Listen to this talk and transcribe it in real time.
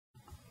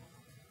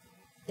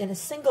In a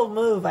single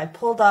move, I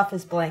pulled off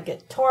his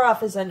blanket, tore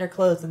off his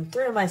underclothes, and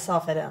threw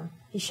myself at him.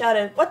 He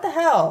shouted, "What the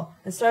hell?"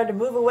 and started to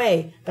move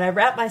away, but I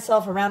wrapped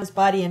myself around his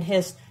body and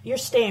hissed, "You're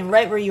staying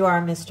right where you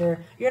are, mister.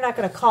 You're not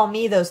going to call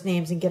me those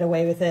names and get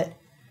away with it.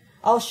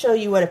 I'll show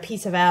you what a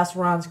piece of ass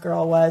Ron's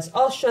girl was.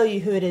 I'll show you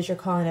who it is you're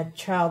calling a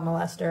child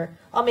molester.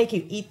 I'll make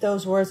you eat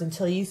those words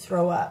until you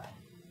throw up."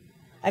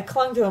 I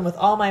clung to him with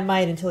all my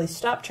might until he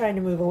stopped trying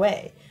to move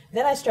away.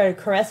 Then I started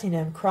caressing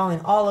him,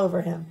 crawling all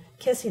over him,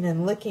 kissing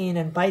and licking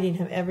and biting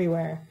him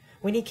everywhere.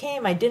 When he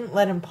came, I didn't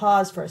let him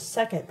pause for a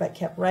second, but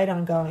kept right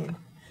on going.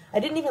 I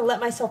didn't even let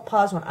myself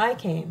pause when I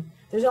came.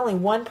 There's only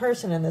one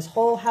person in this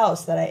whole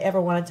house that I ever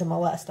wanted to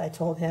molest, I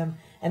told him,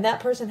 and that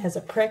person has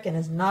a prick and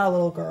is not a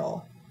little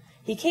girl.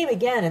 He came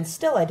again, and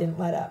still I didn't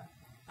let up.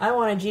 "I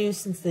wanted you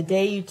since the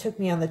day you took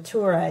me on the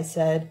tour," I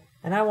said,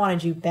 "and I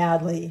wanted you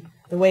badly,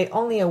 the way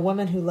only a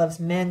woman who loves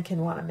men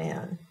can want a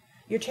man.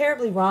 You're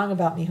terribly wrong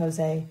about me,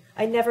 Jose.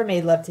 I never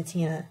made love to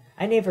Tina.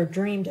 I never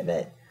dreamed of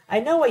it. I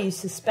know why you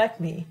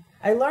suspect me.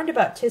 I learned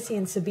about Tissy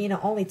and Sabina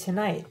only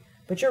tonight,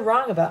 but you're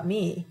wrong about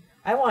me.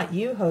 I want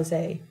you,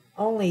 Jose.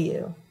 Only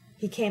you."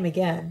 He came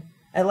again.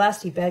 At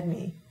last he begged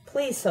me,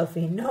 "Please,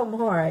 Sophie, no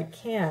more. I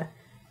can't,"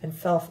 and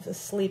fell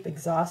asleep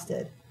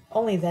exhausted.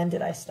 Only then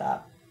did I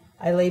stop.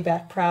 I lay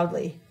back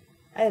proudly.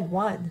 I had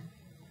won.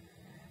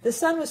 The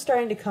sun was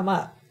starting to come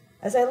up.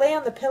 As I lay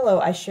on the pillow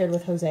I shared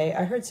with Jose,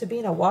 I heard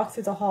Sabina walk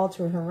through the hall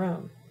to her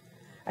room.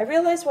 I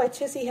realized why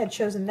Tissy had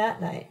chosen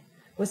that night.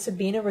 Was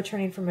Sabina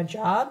returning from a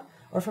job,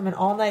 or from an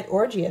all-night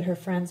orgy at her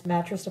friend's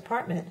mattress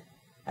apartment?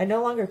 I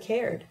no longer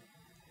cared.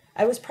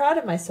 I was proud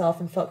of myself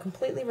and felt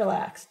completely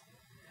relaxed.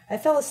 I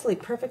fell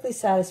asleep perfectly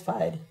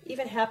satisfied,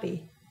 even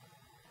happy.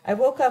 I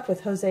woke up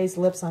with Jose's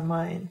lips on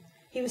mine.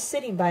 He was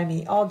sitting by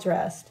me, all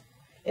dressed.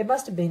 It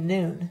must have been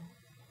noon.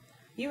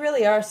 "You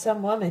really are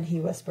some woman," he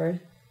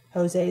whispered.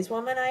 "Jose's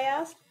woman?" I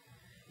asked.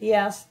 He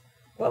asked,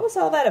 "What was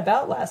all that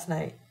about last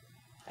night?"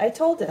 I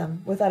told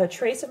him, without a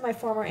trace of my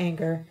former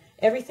anger,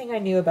 everything I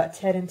knew about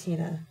Ted and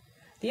Tina.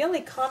 The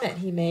only comment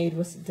he made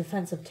was in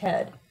defense of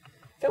Ted.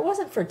 If it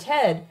wasn't for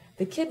Ted,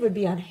 the kid would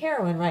be on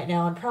heroin right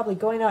now and probably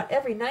going out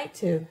every night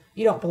to—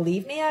 "You don't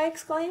believe me?" I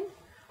exclaimed.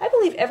 "I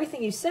believe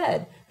everything you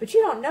said, but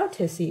you don't know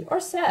Tissy or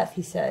Seth,"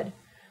 he said.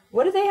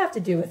 "What do they have to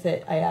do with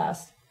it?" I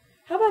asked.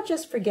 "How about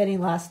just forgetting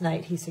last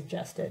night?" he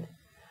suggested.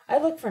 I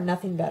looked for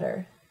nothing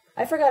better.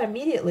 I forgot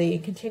immediately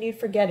and continued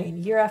forgetting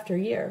year after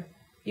year.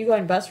 "You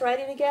going bus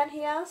riding again?"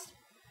 he asked.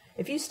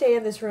 "If you stay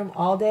in this room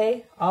all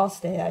day, I'll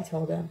stay," I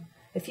told him.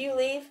 "If you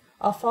leave,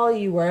 I'll follow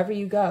you wherever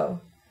you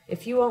go.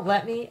 If you won't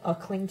let me, I'll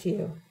cling to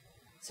you."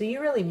 "So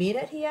you really mean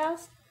it?" he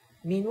asked.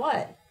 "Mean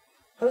what?"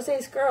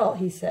 "Jose's girl,"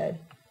 he said.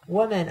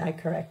 "Woman," I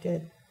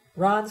corrected.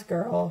 "Ron's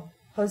girl.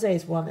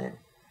 Jose's woman."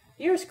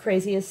 "You're as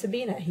crazy as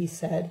Sabina," he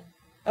said.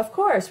 "Of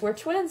course, we're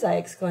twins," I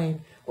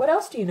exclaimed. "What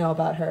else do you know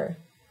about her?"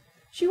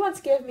 "She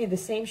once gave me the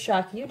same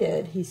shock you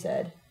did," he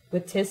said.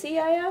 "With Tissy?"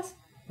 I asked.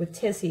 "With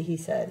Tissy," he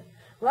said.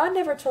 "Ron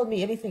never told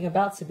me anything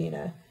about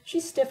Sabina.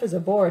 She's stiff as a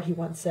board," he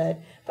once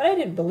said, but I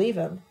didn't believe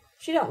him.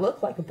 "She don't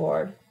look like a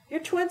board. You're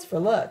twins for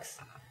looks."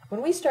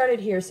 When we started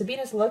here,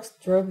 Sabina's looks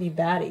drove me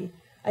batty.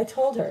 I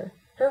told her.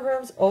 Her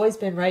room's always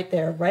been right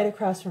there, right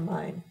across from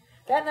mine.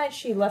 That night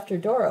she left her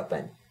door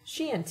open.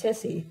 She and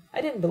Tissy.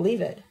 I didn't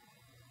believe it.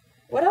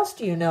 "What else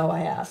do you know?"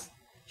 I asked.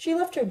 "She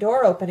left her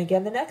door open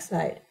again the next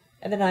night,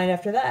 and the night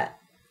after that."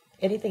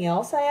 "Anything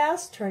else?" I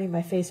asked, turning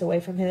my face away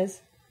from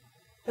his.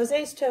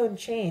 Jose's tone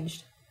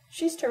changed.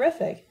 "She's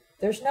terrific.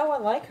 There's no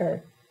one like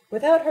her.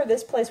 Without her,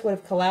 this place would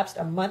have collapsed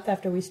a month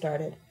after we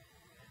started."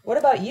 "What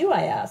about you?"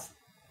 I asked.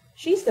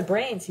 "She's the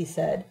brains," he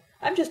said.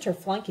 "I'm just her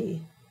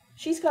flunky.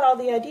 She's got all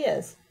the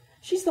ideas.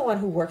 She's the one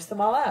who works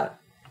them all out.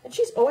 And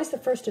she's always the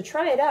first to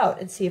try it out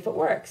and see if it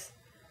works.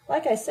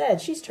 Like I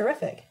said, she's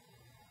terrific."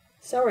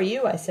 "So are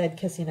you," I said,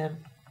 kissing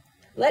him.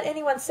 "Let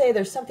anyone say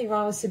there's something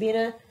wrong with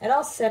Sabina, and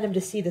I'll send him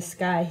to see the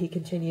sky," he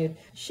continued.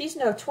 "She's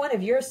no twin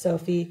of yours,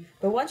 Sophie,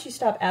 but once you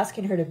stop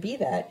asking her to be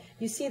that,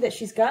 you see that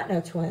she's got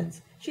no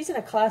twins. She's in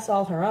a class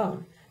all her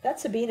own. That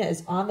Sabina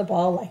is on the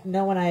ball like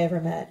no one I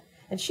ever met.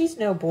 And she's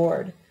no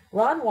bored.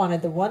 Ron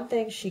wanted the one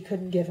thing she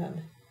couldn't give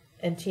him."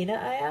 "And Tina?"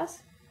 I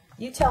asked.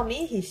 "You tell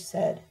me," he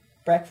said.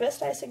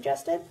 "Breakfast?" I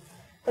suggested.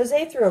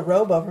 Jose threw a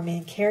robe over me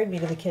and carried me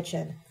to the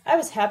kitchen. I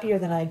was happier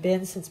than I'd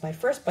been since my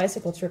first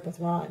bicycle trip with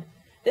Ron.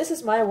 This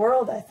is my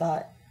world, I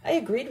thought. I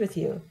agreed with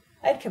you.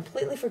 I had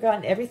completely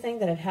forgotten everything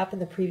that had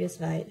happened the previous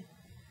night.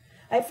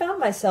 I had found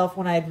myself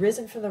when I had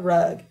risen from the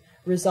rug,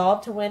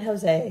 resolved to win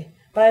Jose,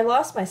 but I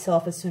lost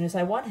myself as soon as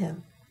I won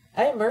him.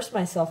 I immersed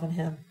myself in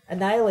him,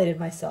 annihilated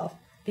myself,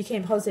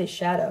 became Jose's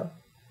shadow.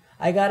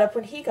 I got up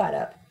when he got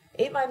up,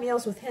 ate my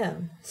meals with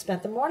him,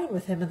 spent the morning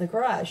with him in the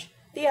garage,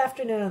 the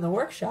afternoon in the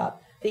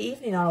workshop, the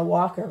evening on a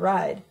walk or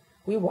ride.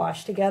 We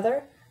washed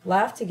together,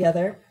 laughed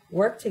together,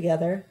 worked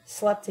together,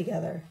 slept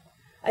together.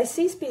 I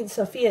ceased being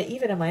Sophia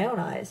even in my own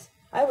eyes.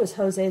 I was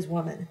Jose's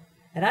woman,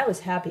 and I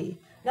was happy,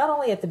 not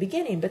only at the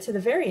beginning, but to the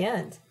very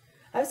end.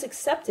 I was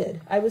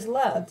accepted, I was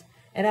loved,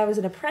 and I was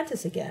an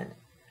apprentice again.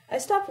 I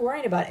stopped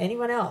worrying about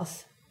anyone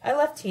else. I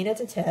left Tina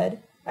to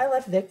Ted. I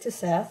left Vic to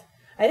Seth.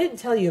 I didn't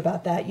tell you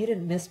about that. You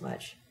didn't miss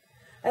much.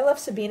 I left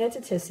Sabina to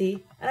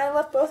Tissy, and I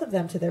left both of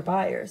them to their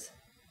buyers.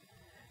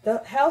 The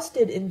house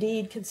did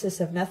indeed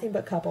consist of nothing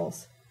but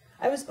couples.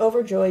 I was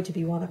overjoyed to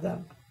be one of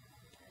them.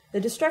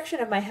 The destruction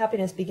of my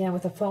happiness began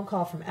with a phone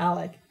call from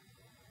Alec.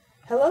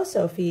 "Hello,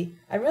 Sophie.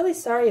 I'm really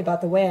sorry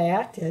about the way I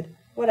acted,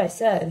 what I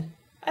said.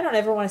 I don't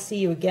ever want to see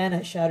you again,"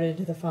 I shouted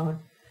into the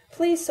phone.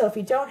 "Please,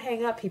 Sophie, don't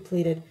hang up," he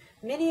pleaded.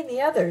 "Minnie and the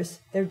others,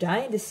 they're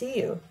dying to see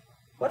you."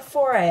 "What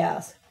for?" I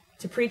asked.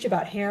 "To preach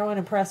about heroin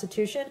and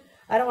prostitution?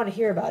 I don't want to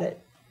hear about it."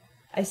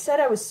 "I said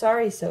I was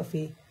sorry,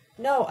 Sophie.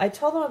 No, I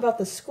told them about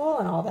the school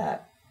and all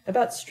that.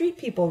 About street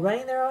people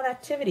running their own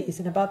activities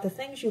and about the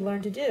things you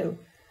learn to do.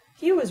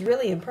 Hugh was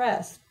really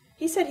impressed.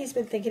 He said he's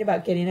been thinking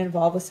about getting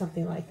involved with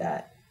something like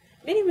that.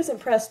 Minnie was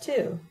impressed,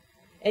 too.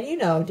 And you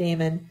know,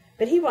 Damon,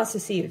 but he wants to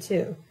see you,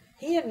 too.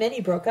 He and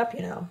Minnie broke up,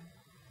 you know."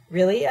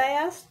 "Really?" I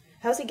asked.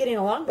 "How's he getting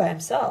along by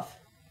himself?"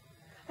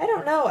 "I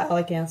don't know,"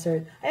 Alec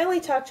answered. "I only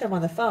talked to him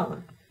on the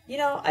phone. You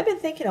know, I've been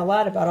thinking a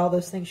lot about all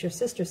those things your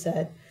sister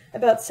said,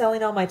 about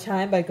selling all my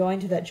time by going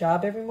to that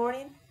job every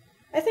morning.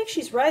 I think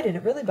she's right, and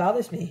it really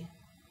bothers me."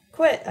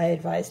 "Quit," I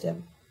advised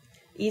him.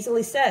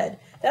 "Easily said.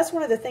 That's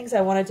one of the things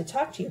I wanted to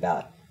talk to you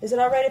about. Is it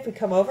all right if we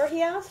come over?"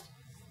 he asked.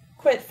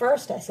 "Quit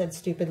first," I said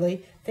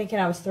stupidly, thinking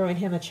I was throwing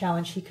him a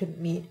challenge he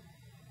couldn't meet.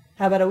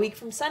 "How about a week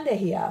from Sunday?"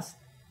 he asked.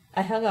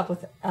 I hung up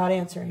without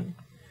answering.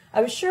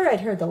 I was sure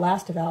I'd heard the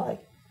last of Alec.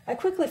 I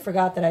quickly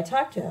forgot that I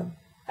talked to him.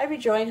 I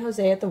rejoined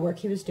Jose at the work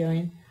he was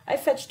doing. I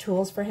fetched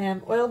tools for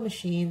him, oiled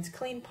machines,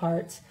 cleaned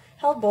parts,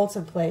 held bolts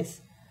in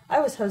place. I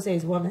was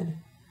Jose's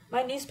woman.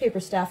 My newspaper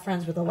staff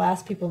friends were the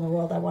last people in the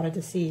world I wanted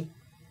to see.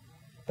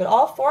 But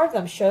all four of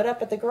them showed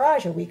up at the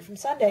garage a week from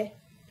Sunday.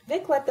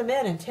 Vic let them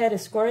in, and Ted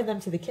escorted them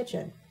to the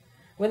kitchen.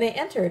 When they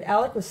entered,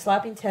 Alec was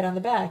slapping Ted on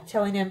the back,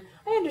 telling him,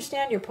 "I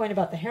understand your point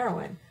about the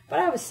heroin, but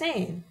I was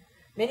sane."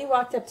 Minnie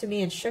walked up to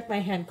me and shook my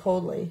hand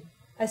coldly.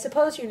 "I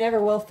suppose you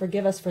never will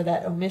forgive us for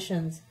that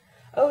omissions."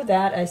 "Oh,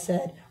 that," I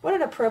said. "What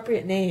an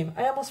appropriate name.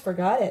 I almost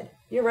forgot it.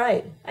 You're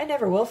right. I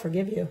never will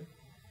forgive you."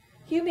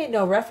 Hugh made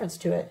no reference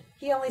to it.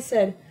 He only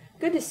said,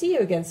 "Good to see you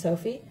again,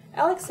 Sophie.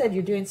 Alex said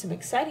you're doing some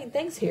exciting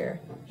things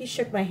here." He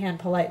shook my hand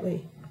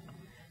politely.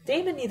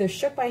 Damon neither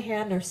shook my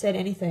hand nor said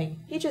anything.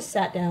 He just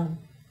sat down.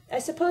 I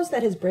suppose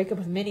that his breakup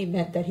with Minnie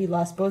meant that he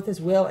lost both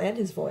his will and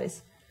his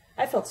voice.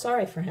 I felt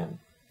sorry for him.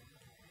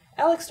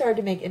 Alex started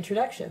to make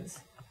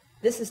introductions.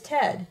 "This is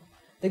Ted.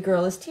 The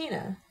girl is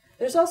Tina.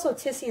 There's also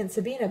Tissy and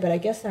Sabina, but I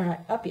guess they're not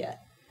up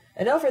yet.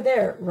 And over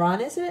there,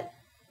 Ron, is it?"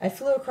 I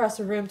flew across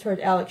the room toward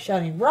Alex,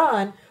 shouting,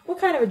 "Ron? What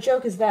kind of a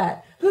joke is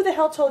that? Who the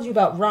hell told you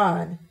about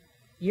Ron?"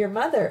 "Your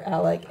mother,"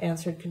 Alec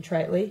answered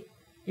contritely.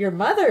 "Your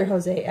mother?"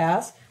 Jose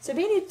asked.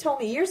 "Sabina told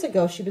me years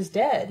ago she was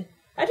dead."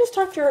 "I just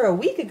talked to her a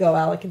week ago,"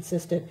 Alec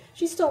insisted.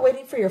 "She's still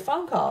waiting for your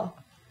phone call."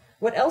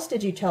 "What else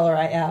did you tell her?"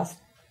 I asked.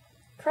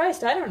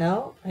 "Christ, I don't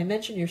know. I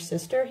mentioned your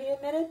sister," he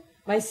admitted.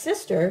 "My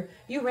sister?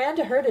 You ran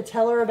to her to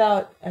tell her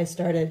about—" I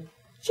started.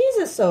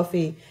 "Jesus,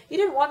 Sophie, you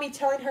didn't want me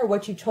telling her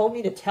what you told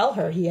me to tell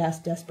her," he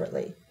asked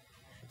desperately.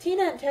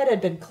 Tina and Ted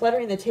had been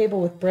cluttering the table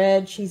with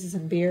bread, cheeses,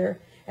 and beer,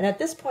 and at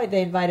this point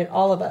they invited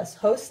all of us,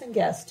 hosts and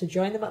guests, to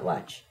join them at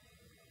lunch.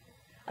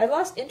 I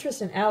lost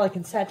interest in Alec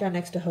and sat down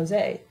next to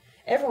Jose.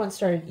 Everyone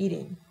started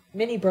eating.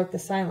 Minnie broke the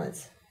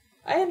silence.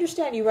 "I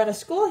understand you run a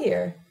school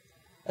here."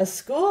 "A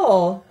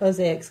school?"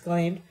 Jose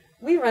exclaimed.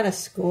 "We run a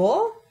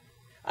school?"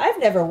 "I've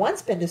never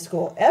once been to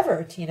school,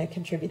 ever," Tina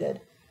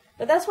contributed.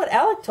 "But that's what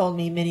Alec told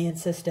me," Minnie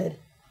insisted.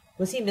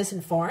 "Was he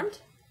misinformed?"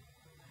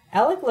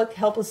 Alec looked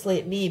helplessly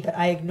at me, but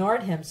I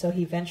ignored him, so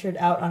he ventured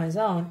out on his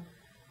own.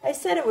 "I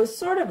said it was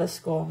sort of a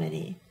school,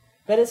 Minnie.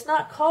 But it's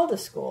not called a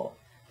school.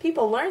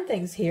 People learn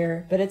things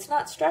here, but it's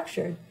not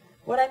structured.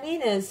 What I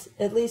mean is,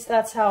 at least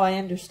that's how I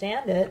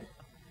understand it."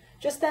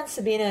 Just then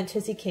Sabina and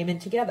Tissy came in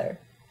together.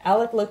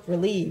 Alec looked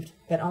relieved,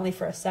 but only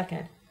for a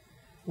second.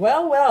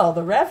 "Well, well,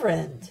 the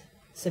Reverend,"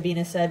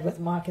 Sabina said with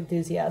mock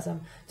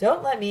enthusiasm.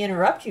 "Don't let me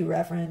interrupt you,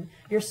 Reverend.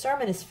 Your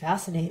sermon is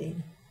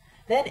fascinating."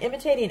 Then,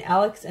 imitating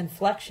Alec's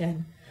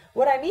inflection,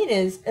 "What I mean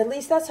is, at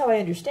least that's how I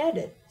understand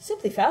it.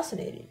 Simply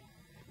fascinating.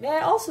 May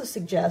I also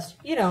suggest,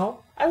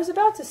 I was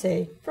about to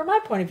say, from my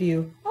point of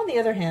view, on the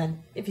other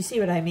hand, if you see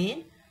what I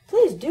mean,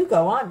 please do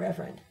go on,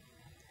 Reverend."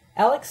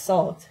 Alec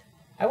sulked.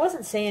 I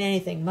wasn't saying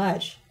anything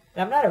much,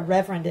 but I'm not a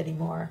reverend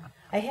anymore.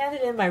 I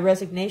handed in my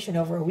resignation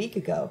over a week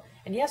ago,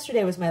 and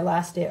yesterday was my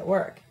last day at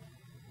work.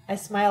 I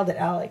smiled at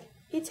Alec.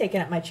 He'd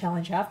taken up my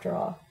challenge after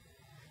all.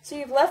 "So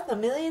you've left the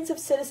millions of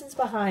citizens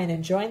behind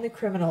and joined the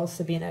criminals,"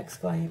 Sabina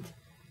exclaimed.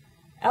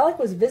 Alec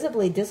was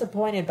visibly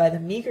disappointed by the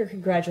meager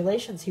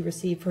congratulations he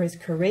received for his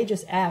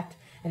courageous act,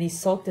 and he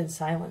sulked in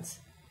silence.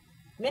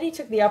 Minnie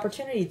took the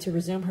opportunity to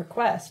resume her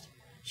quest.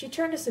 She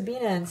turned to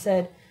Sabina and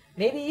said,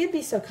 "Maybe you'd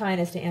be so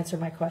kind as to answer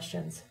my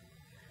questions."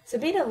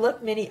 Sabina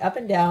looked Minnie up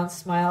and down,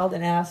 smiled,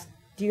 and asked,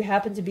 "Do you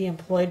happen to be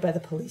employed by the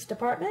police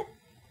department?"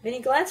 Minnie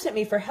glanced at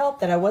me for help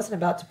that I wasn't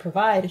about to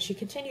provide, and she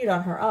continued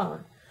on her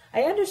own.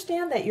 "I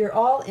understand that you're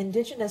all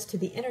indigenous to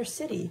the inner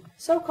city,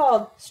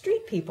 so-called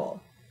street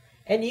people.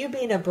 And you,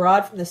 being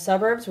abroad from the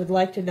suburbs, would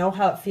like to know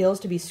how it feels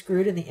to be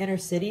screwed in the inner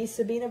city,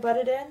 Sabina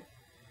butted in.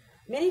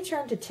 Minnie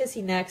turned to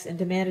Tissy next and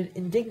demanded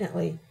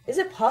indignantly, "Is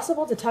it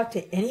possible to talk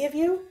to any of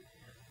you?"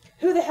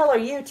 "Who the hell are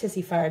you?"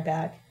 Tissy fired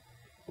back.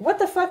 "What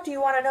the fuck do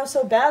you want to know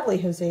so badly?"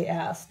 Jose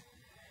asked.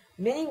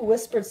 Minnie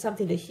whispered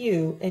something to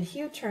Hugh, and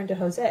Hugh turned to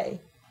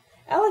Jose.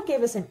 "Alec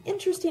gave us an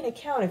interesting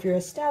account of your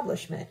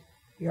establishment,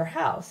 your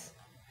house.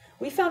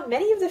 We found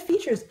many of the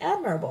features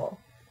admirable,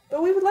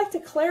 but we would like to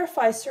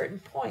clarify certain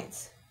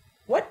points."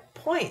 "What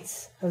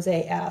points?"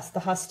 Jose asked,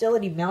 the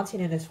hostility mounting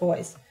in his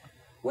voice.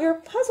 "We are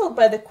puzzled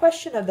by the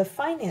question of the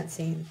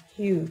financing,"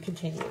 Hugh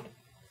continued.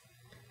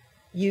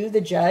 "You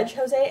the judge?"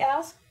 Jose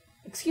asked.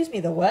 "Excuse me,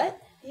 the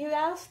what?" Hugh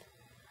asked.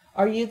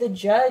 "Are you the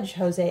judge?"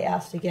 Jose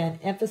asked again,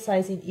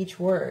 emphasizing each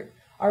word.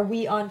 "Are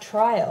we on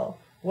trial?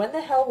 When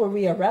the hell were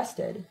we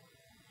arrested?"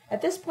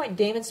 At this point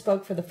Damon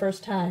spoke for the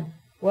first time.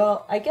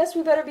 "Well, I guess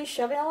we better be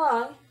shoving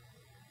along."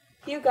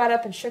 Hugh got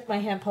up and shook my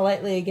hand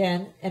politely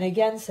again, and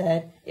again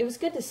said, "It was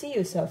good to see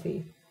you,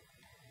 Sophie."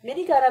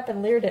 Minnie got up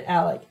and leered at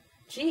Alec.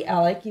 "Gee,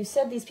 Alec, you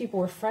said these people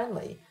were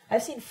friendly.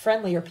 I've seen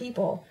friendlier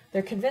people.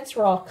 They're convinced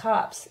we're all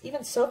cops.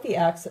 Even Sophie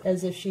acts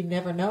as if she'd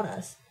never known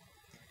us."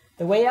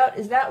 "The way out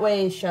is that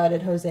way,"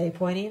 shouted Jose,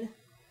 pointing.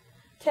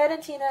 Ted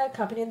and Tina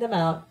accompanied them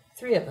out,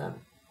 3 of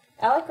them.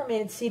 Alec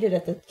remained seated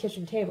at the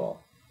kitchen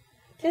table.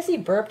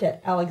 Tissy burped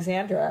at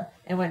Alexandra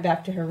and went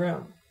back to her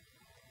room.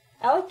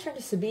 Alec turned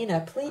to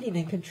Sabina, pleading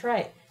and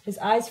contrite, his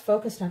eyes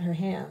focused on her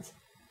hands.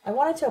 "I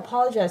wanted to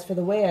apologize for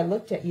the way I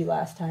looked at you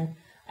last time.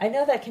 I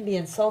know that can be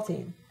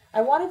insulting.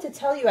 I wanted to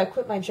tell you I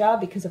quit my job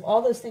because of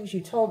all those things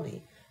you told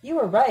me. You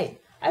were right.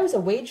 I was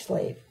a wage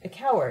slave, a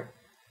coward.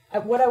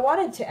 What I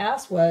wanted to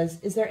ask was,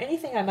 is there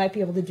anything I might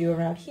be able to do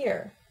around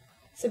here?"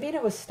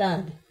 Sabina was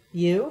stunned.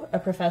 "You, a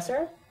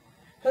professor?"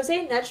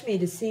 Jose nudged me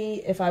to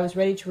see if I was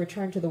ready to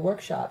return to the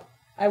workshop.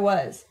 I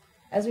was.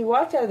 As we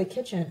walked out of the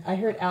kitchen, I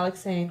heard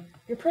Alex saying,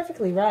 "You're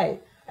perfectly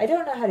right. I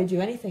don't know how to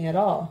do anything at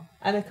all.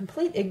 I'm a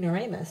complete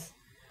ignoramus.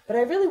 But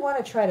I really want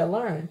to try to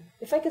learn.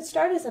 If I could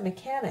start as a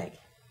mechanic."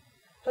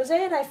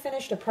 Jose and I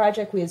finished a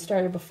project we had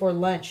started before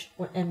lunch,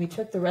 and we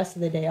took the rest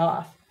of the day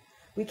off.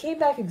 We came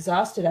back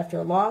exhausted after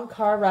a long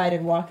car ride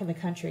and walk in the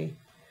country.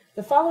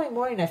 The following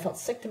morning I felt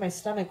sick to my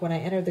stomach when I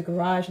entered the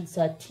garage and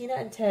saw Tina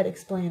and Ted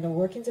explaining the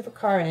workings of a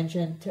car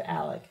engine to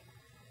Alec.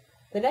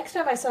 The next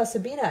time I saw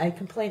Sabina, I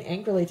complained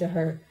angrily to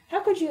her,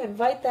 "How could you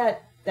invite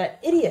that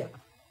idiot?"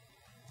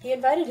 "He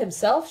invited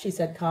himself," she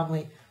said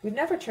calmly. "We've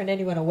never turned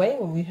anyone away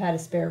when we've had a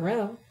spare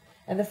room,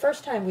 and the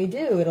first time we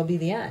do, it'll be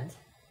the end."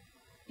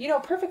 "You know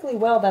perfectly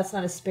well that's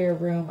not a spare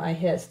room," I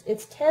hissed.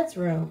 "It's Ted's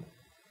room."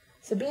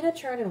 Sabina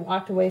turned and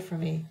walked away from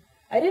me.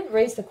 I didn't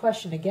raise the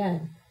question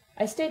again.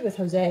 I stayed with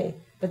Jose,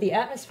 but the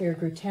atmosphere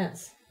grew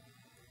tense.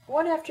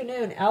 One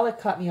afternoon, Alec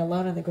caught me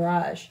alone in the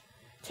garage.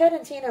 Ted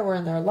and Tina were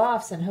in their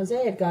lofts, and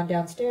Jose had gone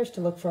downstairs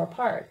to look for a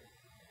part.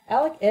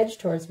 Alec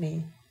edged towards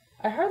me.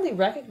 "I hardly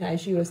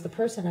recognize you as the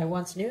person I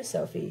once knew,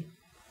 Sophie."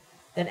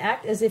 "Then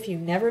act as if you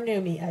never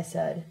knew me," I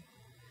said.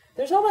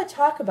 "There's all that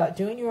talk about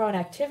doing your own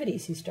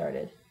activities," he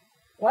started.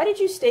 "Why did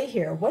you stay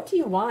here? What do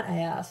you want?" I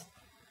asked.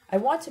 "I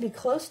want to be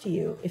close to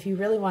you, if you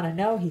really want to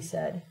know," he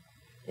said.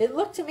 "It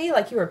looked to me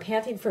like you were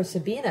panting for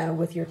Sabina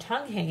with your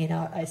tongue hanging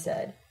out," I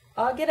said.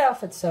 "Aw, get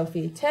off it,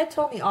 Sophie. Ted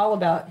told me all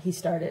about," he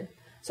started.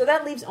 "So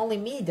that leaves only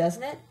me,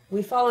 doesn't it?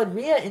 We followed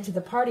Rhea into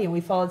the party and we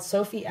followed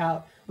Sophie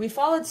out. We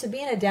followed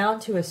Sabina down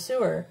to a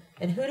sewer.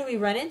 And who do we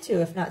run into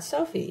if not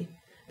Sophie?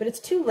 But it's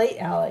too late,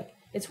 Alec.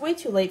 It's way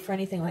too late for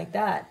anything like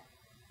that."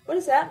 "What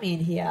does that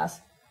mean?" he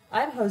asked.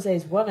 "I'm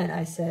Jose's woman,"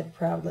 I said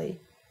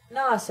proudly.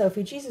 "Nah,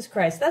 Sophie, Jesus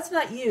Christ, that's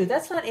not you.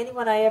 That's not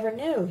anyone I ever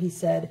knew," he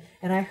said,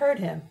 and I heard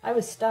him. I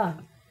was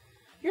stung.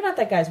 "You're not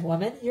that guy's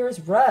woman. You're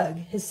his rug,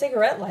 his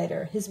cigarette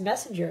lighter, his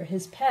messenger,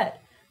 his pet.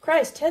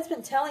 Christ, Ted's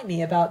been telling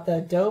me about the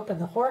dope and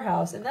the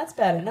whorehouse, and that's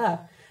bad enough,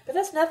 but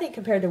that's nothing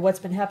compared to what's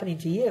been happening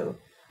to you.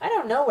 I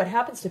don't know what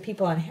happens to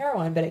people on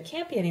heroin, but it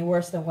can't be any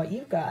worse than what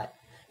you've got.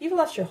 You've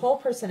lost your whole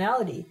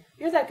personality.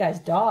 You're that guy's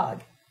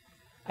dog."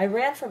 I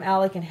ran from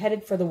Alec and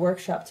headed for the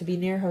workshop to be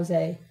near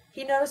Jose.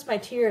 He noticed my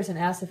tears and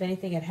asked if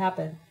anything had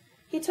happened.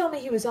 "He told me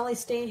he was only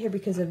staying here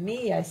because of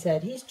me," I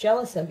said. "He's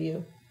jealous of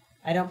you."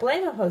 "I don't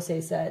blame him,"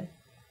 Jose said.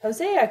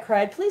 "Jose," I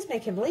cried, "please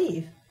make him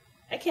leave."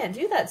 "I can't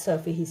do that,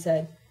 Sophie," he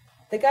said.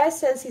 "The guy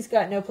says he's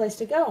got no place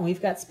to go and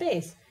we've got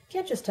space.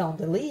 Can't just tell him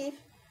to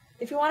leave.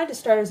 If he wanted to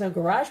start his own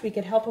garage, we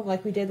could help him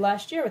like we did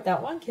last year with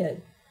that one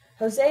kid."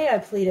 "Jose," I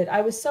pleaded,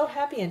 "I was so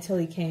happy until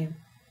he came."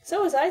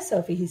 "So was I,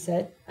 Sophie," he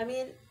said.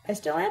 I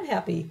still am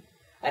happy.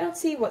 I don't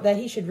see that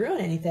he should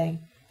ruin anything.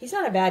 He's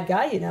not a bad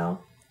guy, you know.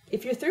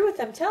 If you're through with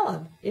him, tell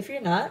him. If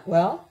you're not,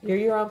 well, you're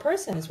your own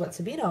person, is what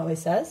Sabina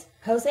always says."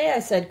 "Jose," I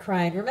said,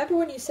 crying, "remember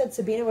when you said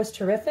Sabina was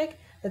terrific,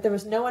 that there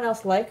was no one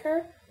else like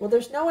her? Well,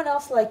 there's no one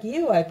else like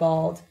you," I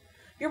bawled.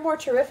 "You're more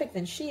terrific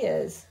than she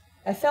is."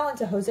 I fell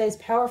into Jose's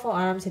powerful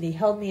arms, and he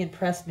held me and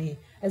pressed me,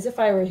 as if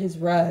I were his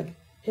rug,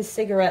 his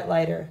cigarette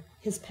lighter,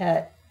 his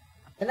pet.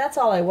 And that's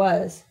all I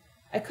was.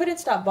 I couldn't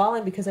stop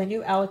bawling because I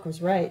knew Alec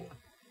was right.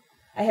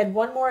 I had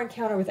one more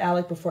encounter with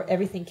Alec before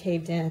everything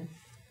caved in.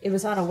 It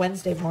was on a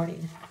Wednesday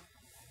morning.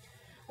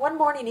 One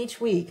morning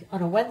each week,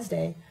 on a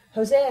Wednesday,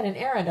 Jose had an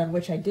errand on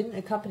which I didn't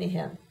accompany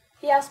him.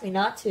 He asked me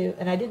not to,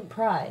 and I didn't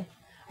pry.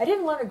 I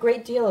didn't learn a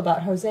great deal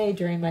about Jose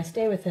during my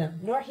stay with him,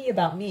 nor he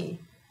about me.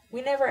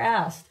 We never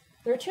asked.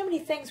 There were too many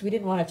things we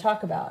didn't want to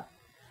talk about.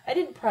 I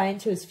didn't pry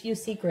into his few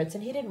secrets,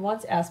 and he didn't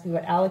once ask me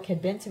what Alec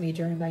had been to me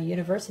during my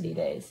university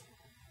days.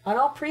 On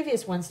all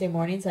previous Wednesday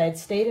mornings I had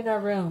stayed in our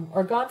room,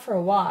 or gone for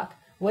a walk,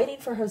 waiting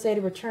for Jose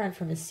to return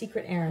from his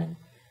secret errand.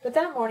 But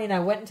that morning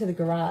I went into the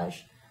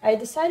garage. I had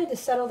decided to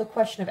settle the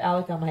question of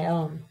Alec on my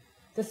own.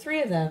 The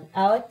three of them,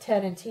 Alec,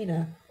 Ted, and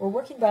Tina, were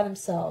working by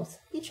themselves,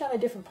 each on a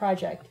different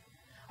project.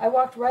 I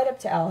walked right up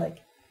to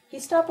Alec. He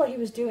stopped what he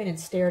was doing and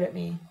stared at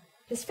me.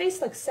 His face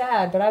looked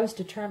sad, but I was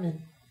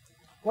determined.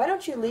 "Why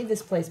don't you leave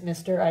this place,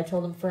 mister?" I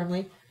told him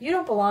firmly. "You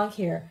don't belong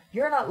here.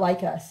 You're not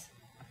like us."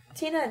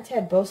 Tina and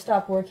Ted both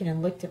stopped working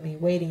and looked at me,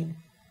 waiting.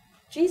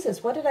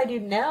 "Jesus, what did I do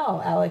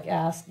now?" Alec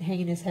asked,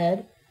 hanging his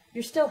head.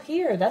 "You're still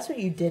here. That's what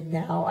you did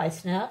now," I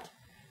snapped.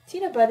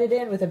 Tina butted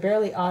in with a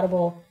barely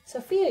audible,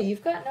 "Sophia,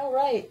 you've got no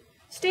right."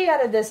 "Stay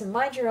out of this and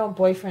mind your own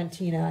boyfriend,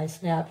 Tina," I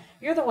snapped.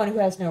 "You're the one who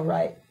has no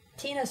right."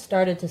 Tina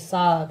started to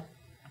sob.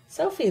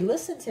 "Sophie,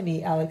 listen to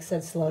me," Alex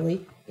said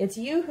slowly. "It's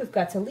you who've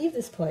got to leave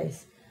this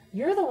place.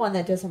 You're the one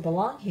that doesn't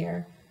belong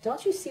here.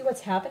 Don't you see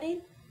what's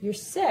happening? You're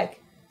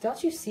sick.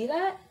 Don't you see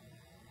that?"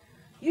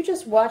 "You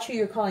just watch who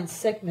you're calling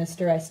sick,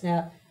 mister," I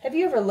snapped. "Have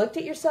you ever looked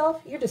at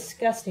yourself? You're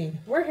disgusting.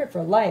 We're here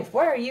for life.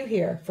 Why are you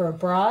here? For a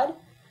broad?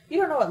 You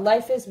don't know what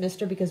life is,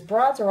 mister, because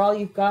broads are all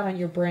you've got on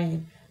your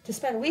brain. To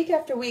spend week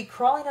after week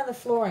crawling on the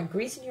floor and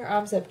greasing your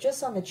arms up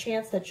just on the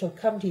chance that she'll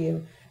come to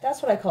you.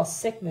 That's what I call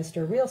sick,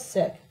 mister, real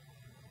sick."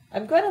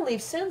 "I'm going to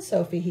leave soon,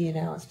 Sophie," he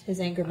announced, his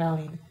anger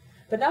mounting.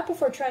 "But not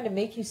before trying to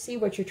make you see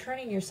what you're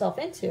turning yourself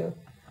into.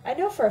 I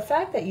know for a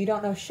fact that you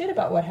don't know shit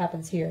about what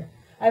happens here.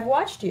 I've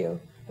watched you.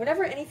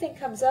 Whenever anything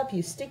comes up,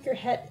 you stick your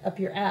head up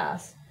your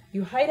ass.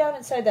 You hide out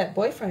inside that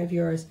boyfriend of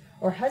yours,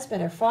 or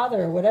husband or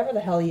father or whatever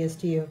the hell he is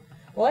to you.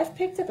 Well, I've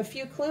picked up a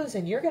few clues,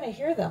 and you're going to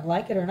hear them,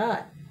 like it or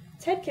not.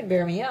 Ted can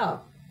bear me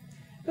out.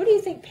 Who do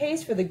you think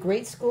pays for the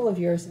great school of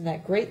yours and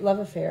that great love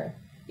affair?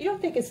 You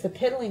don't think it's the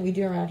piddling we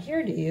do around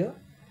here, do you?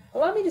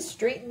 Allow me to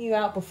straighten you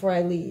out before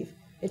I leave.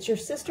 It's your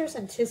sisters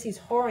and Tissy's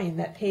whoring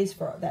that pays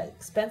for that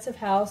expensive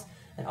house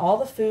and all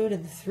the food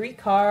and the 3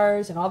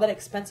 cars and all that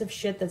expensive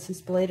shit that's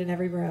displayed in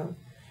every room.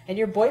 And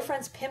your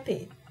boyfriend's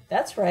pimping.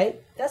 That's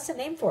right. That's the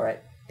name for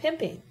it.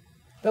 Pimping.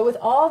 But with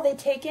all they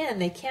take in,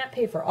 they can't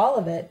pay for all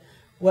of it,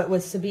 what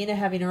with Sabina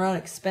having her own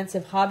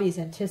expensive hobbies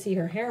and Tissy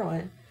her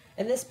heroin.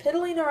 And this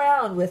piddling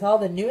around with all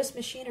the newest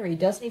machinery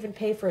doesn't even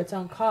pay for its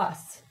own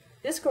costs.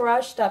 This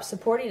garage stopped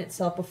supporting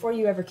itself before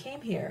you ever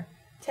came here.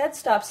 Ted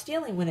stopped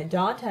stealing when it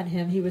dawned on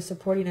him he was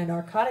supporting a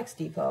narcotics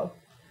depot.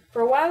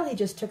 For a while he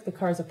just took the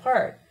cars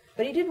apart,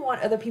 but he didn't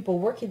want other people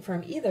working for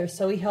him either,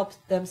 so he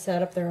helped them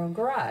set up their own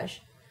garage.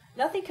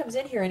 Nothing comes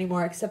in here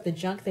anymore except the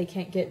junk they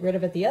can't get rid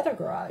of at the other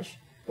garage.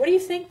 What do you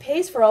think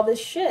pays for all this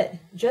shit?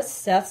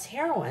 Just Seth's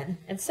heroin.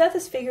 And Seth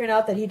is figuring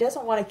out that he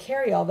doesn't want to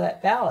carry all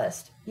that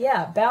ballast.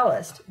 Yeah,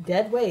 ballast.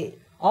 Dead weight.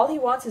 All he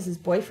wants is his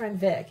boyfriend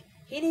Vic.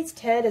 He needs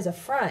Ted as a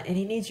front, and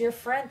he needs your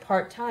friend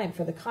part-time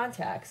for the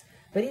contacts.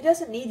 But he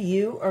doesn't need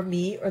you or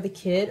me or the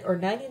kid or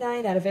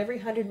 99 out of every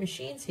 100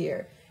 machines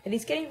here. And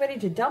he's getting ready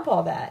to dump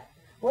all that.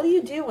 What do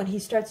you do when he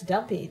starts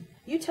dumping?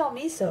 You tell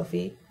me,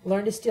 Sophie.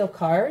 Learn to steal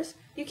cars?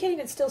 You can't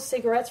even steal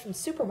cigarettes from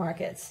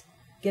supermarkets.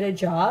 Get a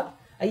job?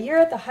 A year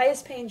at the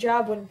highest-paying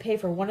job wouldn't pay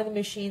for one of the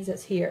machines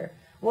that's here.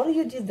 What'll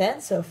you do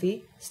then,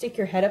 Sophie? Stick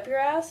your head up your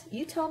ass?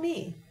 You tell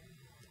me.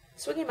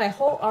 Swinging my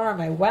whole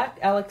arm, I whacked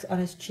Alex on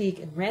his cheek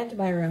and ran to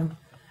my room.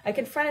 I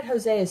confronted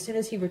Jose as soon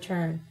as he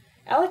returned.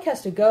 "Alec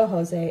has to go,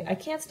 Jose. I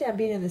can't stand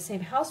being in the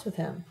same house with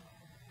him."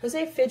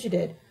 Jose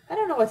fidgeted. "I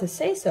don't know what to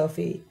say,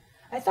 Sophie.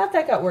 I thought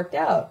that got worked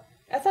out.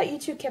 I thought you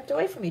two kept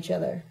away from each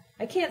other."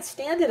 "I can't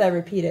stand it," I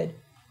repeated.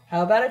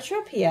 "How about a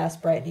trip?" he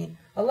asked, brightening.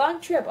 "A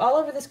long trip all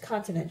over this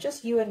continent,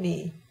 just you and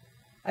me."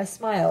 I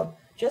smiled.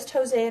 Just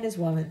Jose and his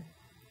woman.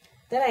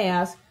 Then I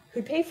asked,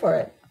 "Who'd pay for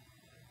it?"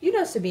 "You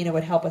know Sabina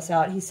would help us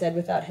out," he said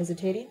without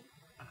hesitating.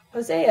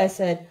 "Jose," I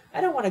said,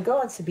 "I don't want to go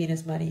on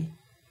Sabina's money."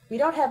 "We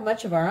don't have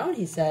much of our own,"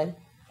 he said.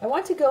 "I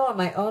want to go on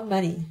my own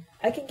money.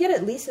 I can get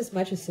at least as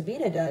much as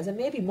Sabina does, and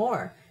maybe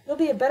more. It'll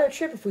be a better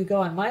trip if we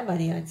go on my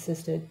money," I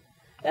insisted.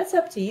 "That's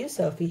up to you,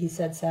 Sophie," he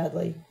said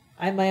sadly.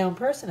 "I'm my own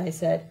person," I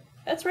said.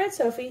 "That's right,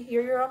 Sophie.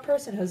 You're your own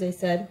person," Jose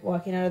said,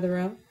 walking out of the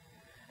room.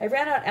 I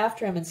ran out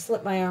after him and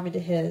slipped my arm into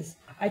his.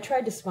 I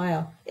tried to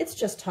smile. "It's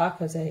just talk,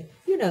 Jose.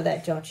 You know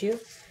that, don't you?"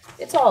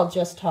 "It's all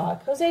just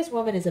talk. Jose's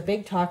woman is a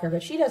big talker,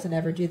 but she doesn't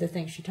ever do the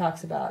things she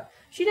talks about.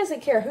 She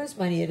doesn't care whose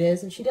money it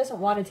is, and she doesn't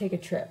want to take a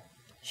trip.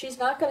 She's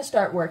not going to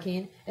start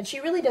working, and she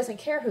really doesn't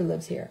care who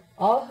lives here.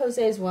 All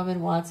Jose's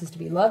woman wants is to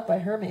be loved by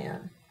her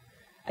man."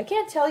 I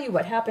can't tell you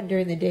what happened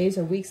during the days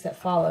or weeks that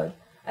followed.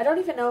 I don't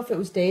even know if it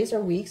was days or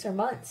weeks or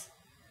months.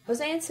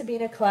 Jose and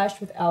Sabina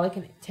clashed with Alec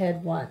and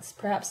Ted once,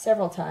 perhaps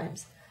several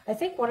times. I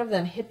think one of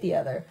them hit the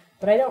other,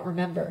 but I don't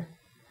remember.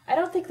 I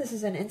don't think this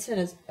is an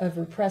incident of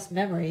repressed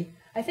memory.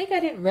 I think I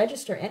didn't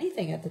register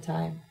anything at the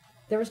time.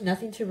 There was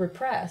nothing to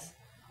repress.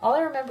 All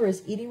I remember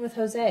is eating with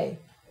Jose,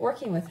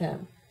 working with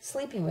him,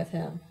 sleeping with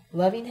him,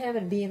 loving him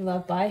and being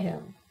loved by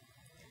him.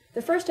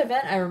 The first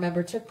event I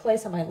remember took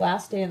place on my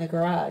last day in the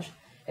garage.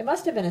 It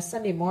must have been a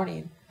Sunday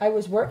morning. I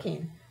was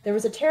working. There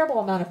was a terrible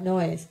amount of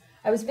noise.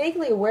 I was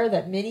vaguely aware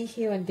that Minnie,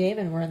 Hugh, and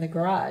Damon were in the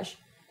garage.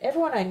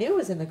 Everyone I knew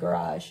was in the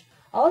garage.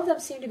 All of them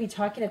seemed to be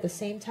talking at the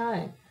same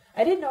time.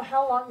 I didn't know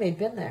how long they'd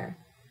been there.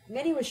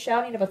 Minnie was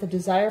shouting about the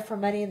desire for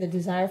money and the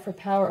desire for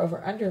power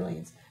over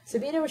underlings.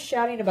 Sabina was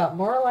shouting about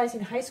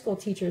moralizing high school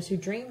teachers who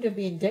dreamed of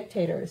being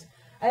dictators.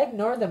 I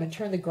ignored them and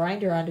turned the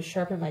grinder on to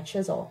sharpen my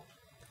chisel.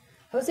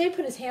 Jose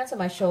put his hands on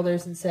my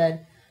shoulders and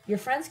said, "Your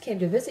friends came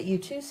to visit you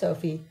too,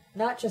 Sophie,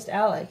 not just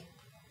Alec."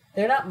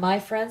 "They're not my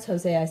friends,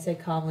 Jose," I said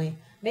calmly.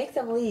 "Make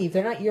them leave.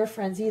 They're not your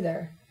friends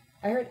either."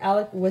 I heard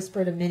Alec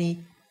whisper to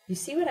Minnie, "You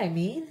see what I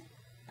mean?"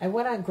 I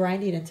went on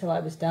grinding until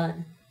I was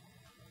done.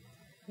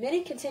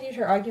 Minnie continued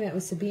her argument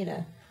with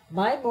Sabina.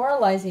 "My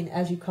moralizing,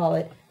 as you call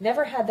it,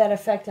 never had that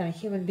effect on a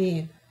human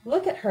being.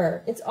 Look at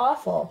her. It's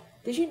awful.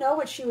 Did you know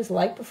what she was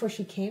like before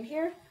she came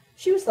here?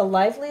 She was the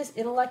liveliest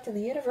intellect in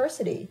the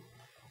university.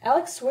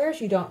 Alex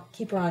swears you don't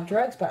keep her on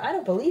drugs, but I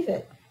don't believe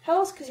it. How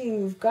else could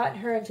you have gotten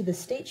her into the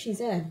state she's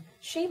in?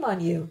 Shame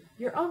on you.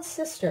 Your own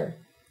sister.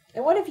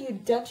 And what have you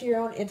done to your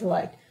own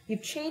intellect?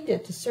 You've chained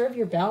it to serve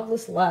your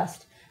boundless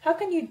lust. How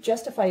can you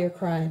justify your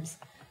crimes?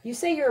 You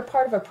say you're a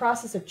part of a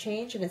process of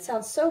change, and it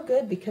sounds so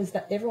good because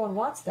everyone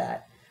wants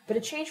that. But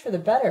a change for the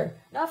better,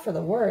 not for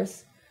the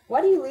worse.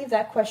 Why do you leave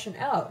that question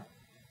out?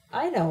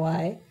 I know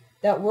why.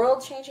 That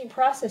world-changing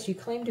process you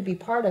claim to be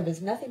part of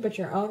is nothing but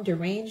your own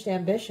deranged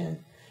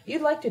ambition.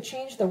 You'd like to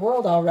change the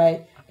world, all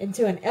right,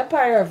 into an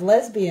empire of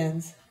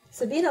lesbians.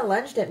 Sabina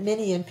lunged at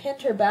Minnie and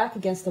pinned her back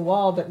against the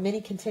wall, but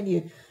Minnie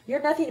continued,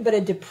 "You're nothing but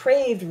a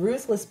depraved,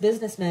 ruthless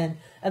businessman,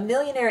 a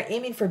millionaire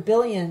aiming for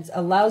billions,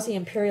 a lousy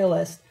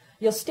imperialist.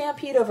 You'll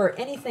stampede over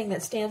anything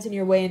that stands in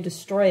your way and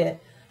destroy it.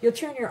 You'll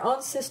turn your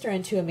own sister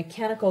into a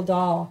mechanical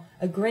doll,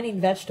 a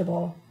grinning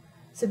vegetable."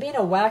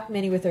 Sabina whacked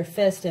Minnie with her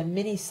fist, and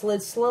Minnie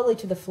slid slowly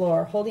to the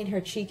floor, holding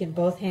her cheek in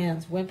both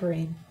hands,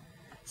 whimpering.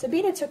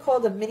 Sabina took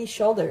hold of Minnie's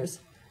shoulders,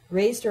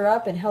 raised her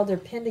up, and held her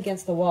pinned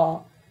against the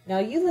wall. "Now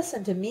you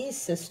listen to me,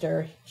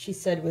 sister," she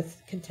said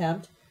with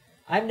contempt.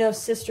 "I'm no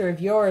sister of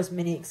yours,"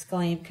 Minnie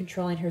exclaimed,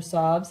 controlling her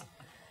sobs.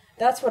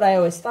 "That's what I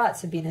always thought,"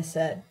 Sabina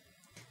said.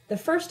 "The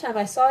first time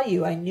I saw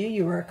you, I knew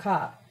you were a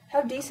cop.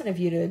 How decent of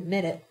you to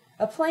admit it.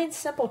 A plain,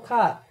 simple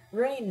cop,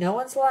 ruining no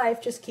one's life,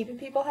 just keeping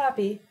people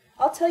happy.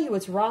 I'll tell you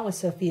what's wrong with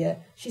Sophia.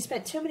 She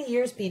spent too many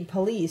years being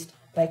policed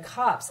by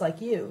cops like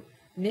you.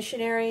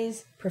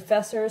 Missionaries,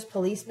 professors,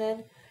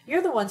 policemen.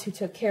 You're the ones who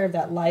took care of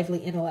that lively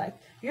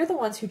intellect. You're the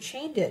ones who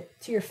chained it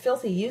to your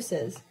filthy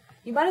uses.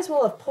 You might as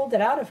well have pulled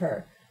it out of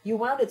her. You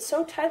wound it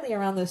so tightly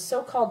around those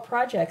so-called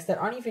projects that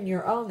aren't even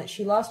your own that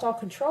she lost all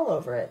control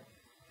over it."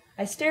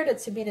 I stared at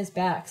Sabina's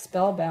back,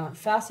 spellbound,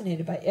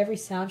 fascinated by every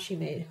sound she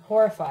made,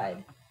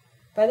 horrified.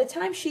 "By the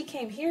time she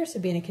came here,"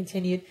 Sabina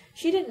continued,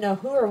 "she didn't know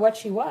who or what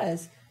she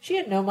was. She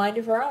had no mind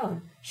of her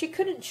own. She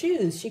couldn't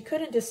choose. She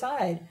couldn't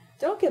decide.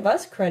 Don't give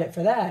us credit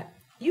for that.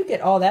 You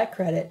get all that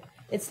credit.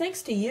 It's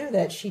thanks to you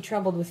that she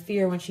trembled with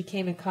fear when she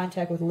came in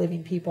contact with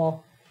living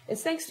people.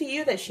 It's thanks to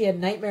you that she had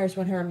nightmares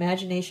when her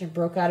imagination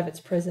broke out of its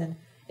prison.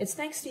 It's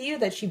thanks to you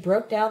that she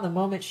broke down the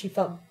moment she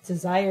felt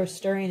desire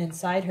stirring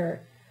inside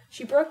her.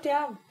 She broke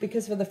down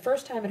because for the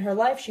first time in her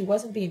life she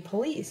wasn't being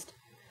policed.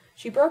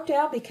 She broke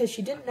down because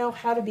she didn't know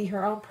how to be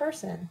her own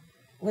person.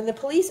 When the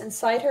police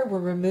inside her were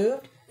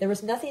removed, there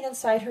was nothing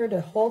inside her to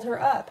hold her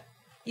up.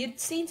 You'd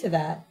seen to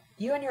that.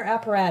 You and your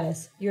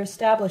apparatus, your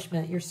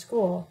establishment, your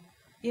school.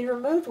 You'd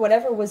removed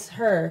whatever was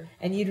her,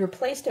 and you'd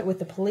replaced it with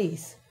the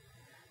police.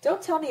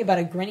 Don't tell me about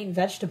a grinning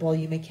vegetable,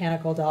 you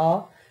mechanical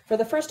doll. For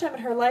the first time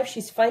in her life,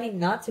 she's fighting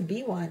not to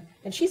be one,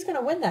 and she's going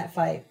to win that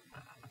fight.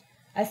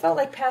 I felt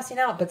like passing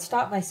out, but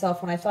stopped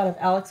myself when I thought of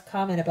Alec's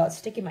comment about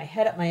sticking my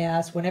head up my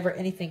ass whenever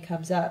anything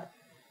comes up.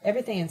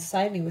 Everything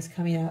inside me was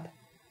coming up.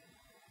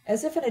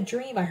 As if in a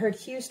dream, I heard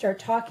Hugh start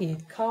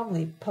talking,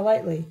 calmly,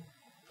 politely.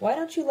 "Why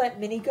don't you let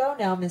Minnie go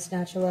now, Miss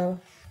Nachalo?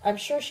 I'm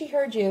sure she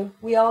heard you.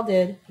 We all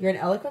did. You're an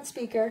eloquent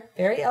speaker,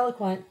 very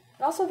eloquent,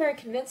 and also very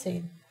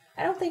convincing.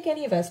 I don't think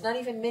any of us, not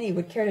even Minnie,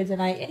 would care to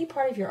deny any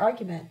part of your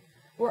argument.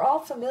 We're all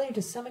familiar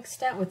to some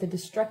extent with the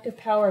destructive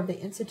power of the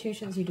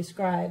institutions you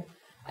describe.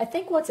 I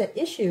think what's at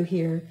issue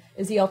here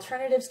is the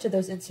alternatives to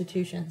those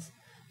institutions.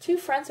 Two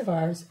friends of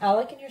ours,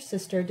 Alec and your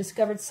sister,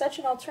 discovered such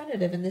an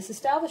alternative in this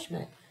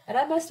establishment, and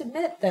I must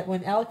admit that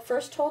when Alec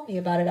first told me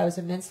about it, I was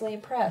immensely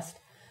impressed.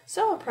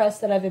 So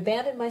impressed that I've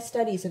abandoned my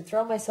studies and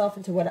thrown myself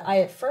into what I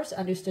at first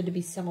understood to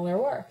be similar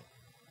work.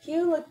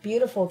 Hugh looked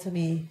beautiful to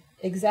me,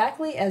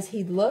 exactly as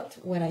he'd looked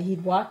when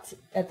he'd walked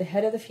at the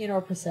head of the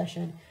funeral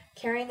procession,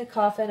 carrying the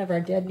coffin of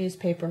our dead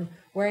newspaper,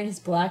 wearing his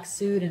black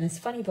suit and his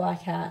funny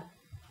black hat.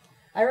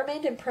 I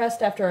remained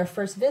impressed after our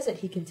first visit,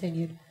 he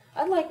continued.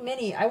 Unlike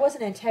Minnie, I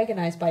wasn't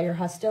antagonized by your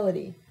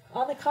hostility.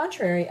 On the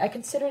contrary, I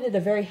considered it a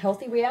very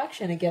healthy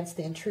reaction against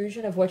the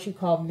intrusion of what you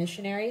call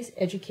missionaries,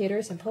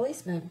 educators, and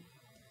policemen.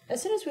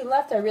 As soon as we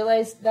left, I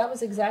realized that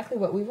was exactly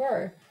what we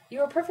were. You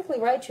are perfectly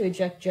right to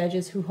eject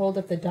judges who hold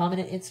up the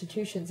dominant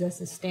institutions as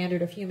the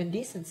standard of human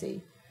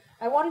decency.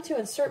 I wanted to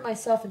insert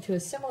myself into a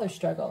similar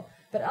struggle,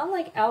 but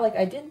unlike Alec,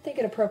 I didn't think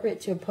it appropriate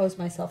to oppose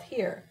myself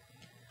here.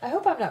 I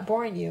hope I'm not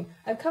boring you.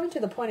 I'm coming to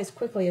the point as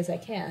quickly as I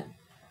can.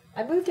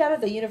 I moved out of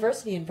the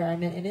university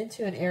environment and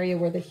into an area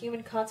where the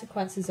human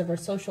consequences of our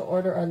social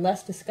order are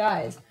less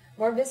disguised,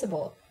 more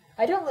visible.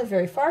 I don't live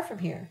very far from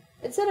here.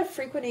 Instead of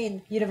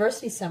frequenting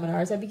university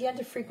seminars, I began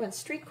to frequent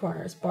street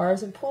corners,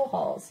 bars, and pool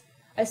halls.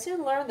 I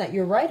soon learned that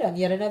you're right on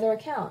yet another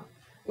account.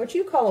 What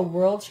you call a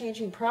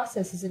world-changing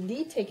process is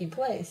indeed taking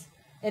place,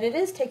 and it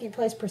is taking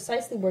place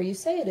precisely where you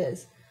say it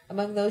is,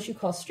 among those you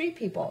call street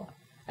people.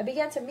 I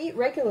began to meet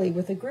regularly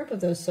with a group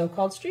of those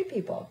so-called street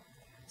people.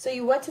 So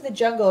you went to the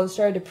jungle and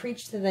started to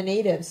preach to the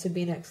natives,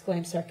 Sabina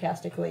exclaimed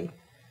sarcastically.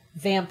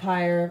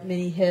 Vampire,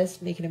 Minnie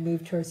hissed, making a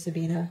move towards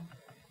Sabina.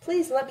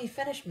 Please let me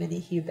finish, Minnie,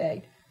 Hugh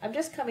begged. I'm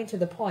just coming to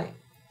the point.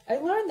 I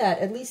learned that,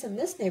 at least in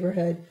this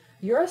neighborhood,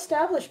 your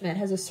establishment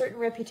has a certain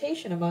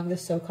reputation among the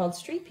so-called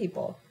street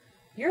people.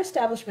 Your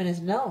establishment is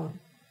known.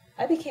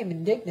 I became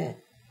indignant.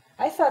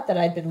 I thought that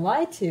I'd been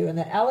lied to and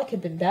that Alec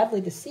had been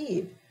badly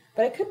deceived,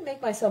 but I couldn't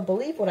make myself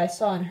believe what I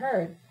saw and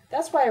heard.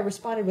 That's why I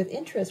responded with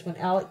interest when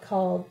Alec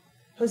called.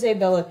 Jose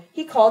bellowed,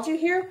 He called you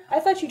here? I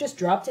thought you just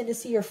dropped in to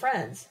see your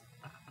friends.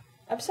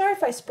 I'm sorry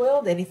if I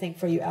spoiled anything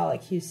for you,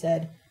 Alec, Hugh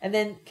said, and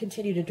then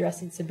continued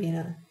addressing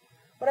Sabina.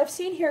 What I've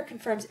seen here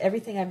confirms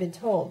everything I've been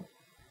told.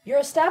 Your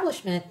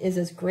establishment is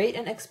as great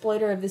an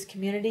exploiter of this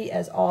community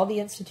as all the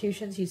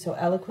institutions you so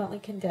eloquently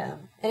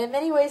condemn, and in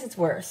many ways it's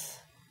worse.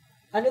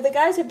 Under the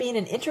guise of being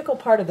an integral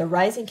part of the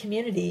rising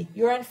community,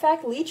 you are in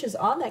fact leeches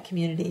on that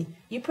community.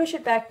 You push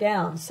it back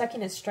down,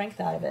 sucking its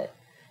strength out of it.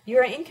 You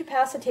are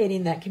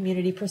incapacitating that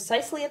community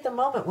precisely at the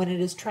moment when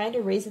it is trying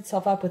to raise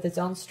itself up with its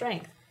own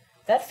strength.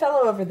 That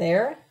fellow over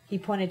there, he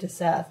pointed to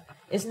Seth,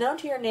 is known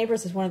to your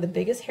neighbors as one of the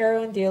biggest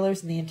heroin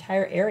dealers in the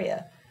entire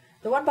area.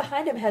 The one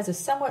behind him has a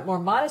somewhat more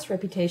modest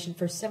reputation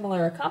for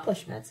similar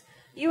accomplishments.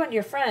 You and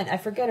your friend, I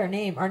forget her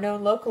name, are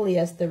known locally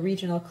as the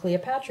regional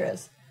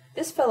Cleopatras.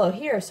 This fellow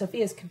here,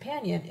 Sophia's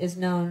companion, is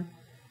known...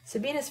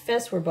 Sabina's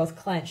fists were both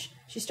clenched.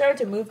 She started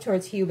to move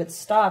towards Hugh, but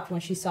stopped when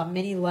she saw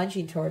Minnie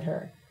lunging toward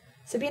her.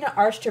 Sabina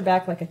arched her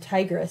back like a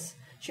tigress.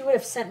 She would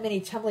have sent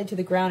Minnie tumbling to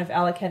the ground if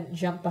Alec hadn't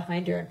jumped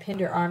behind her and pinned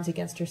her arms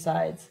against her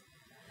sides.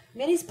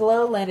 Minnie's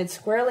blow landed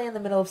squarely in the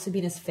middle of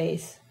Sabina's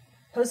face.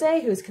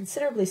 Jose, who was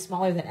considerably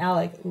smaller than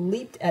Alec,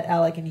 leaped at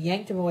Alec and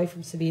yanked him away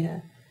from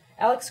Sabina.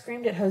 Alec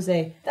screamed at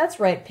Jose, That's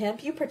right,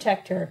 pimp, you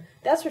protect her.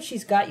 That's what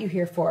she's got you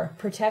here for,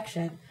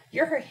 protection.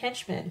 You're her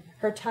henchman,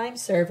 her time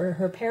server,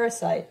 her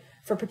parasite,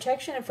 for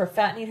protection and for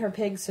fattening her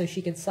pigs so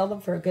she can sell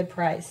them for a good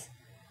price.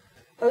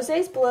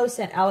 Jose's blow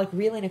sent Alec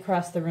reeling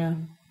across the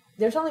room.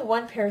 There's only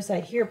one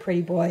parasite here,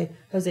 pretty boy,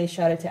 Jose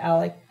shouted to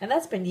Alec, and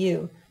that's been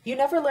you. You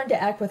never learned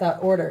to act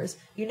without orders.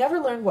 You never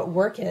learned what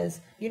work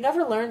is. You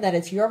never learned that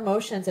it's your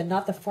motions and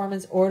not the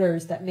foreman's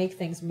orders that make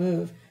things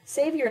move.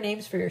 Save your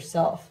names for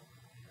yourself.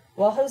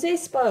 While Jose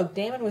spoke,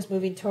 Damon was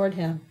moving toward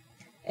him,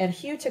 and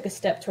Hugh took a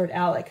step toward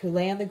Alec, who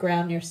lay on the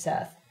ground near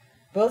Seth.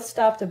 Both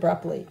stopped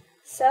abruptly.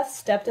 Seth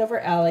stepped over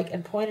Alec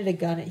and pointed a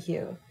gun at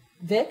Hugh.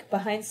 Vic,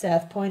 behind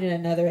Seth, pointed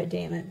another at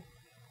Damon.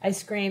 I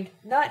screamed,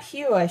 Not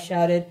Hugh, I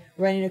shouted,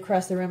 running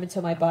across the room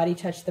until my body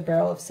touched the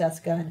barrel of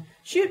Seth's gun.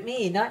 Shoot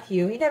me, not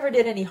Hugh. He never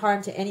did any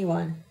harm to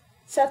anyone.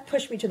 Seth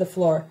pushed me to the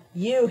floor.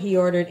 You, he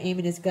ordered,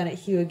 aiming his gun at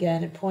Hugh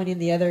again and pointing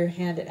the other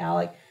hand at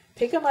Alec.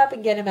 Pick him up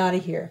and get him out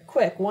of here.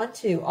 Quick, 1,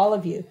 2, all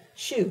of you.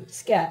 Shoo,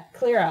 scat,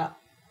 clear out.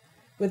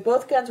 With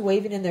both guns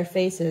waving in their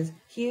faces,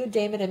 Hugh,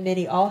 Damon, and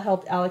Minnie all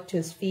helped Alec to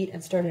his feet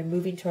and started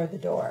moving toward the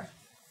door.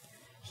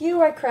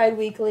 Hugh, I cried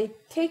weakly,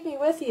 take me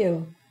with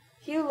you.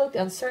 Hugh looked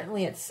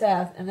uncertainly at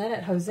Seth and then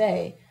at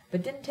Jose,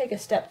 but didn't take a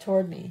step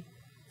toward me.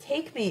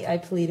 Take me, I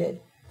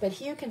pleaded, but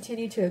Hugh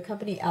continued to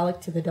accompany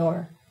Alec to the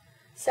door.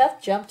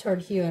 Seth jumped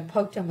toward Hugh and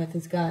poked him with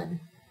his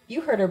gun.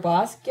 You heard her,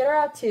 boss. Get her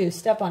out too.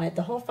 Step on it,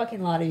 the whole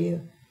fucking lot of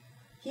you.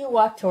 Hugh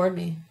walked toward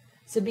me.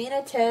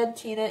 Sabina, Ted,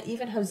 Tina,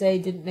 even Jose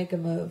didn't make a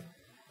move.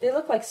 They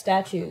looked like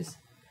statues.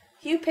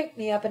 Hugh picked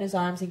me up in his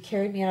arms and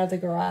carried me out of the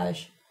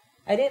garage.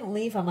 I didn't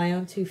leave on my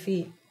own 2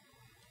 feet.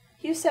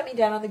 Hugh set me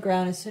down on the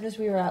ground as soon as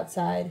we were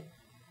outside.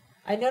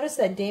 I noticed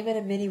that Damon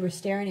and Minnie were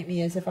staring at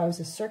me as if I was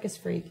a circus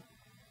freak.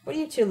 What are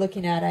you two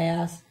looking at? I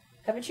asked.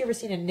 Haven't you ever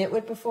seen a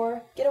nitwit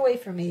before? Get away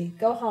from me.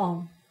 Go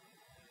home.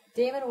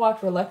 Damon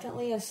walked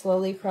reluctantly and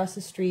slowly across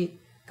the street,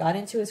 got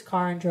into his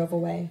car, and drove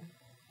away.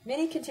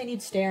 Minnie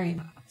continued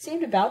staring,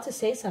 seemed about to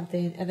say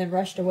something, and then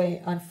rushed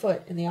away, on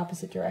foot, in the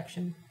opposite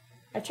direction.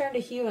 I turned to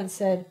Hugh and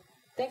said,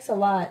 Thanks a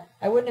lot.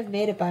 I wouldn't have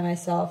made it by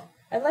myself.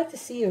 I'd like to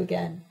see you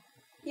again.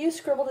 Hugh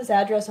scribbled his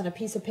address on a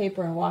piece of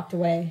paper and walked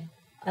away.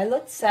 I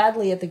looked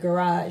sadly at the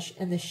garage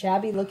and the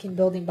shabby-looking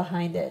building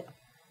behind it.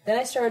 Then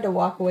I started to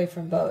walk away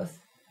from both.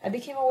 I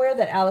became aware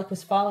that Alec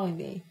was following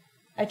me.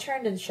 I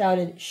turned and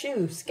shouted,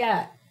 Shoo,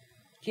 scat.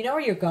 Do you know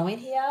where you're going?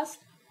 He asked.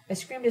 I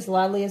screamed as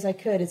loudly as I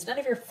could. It's none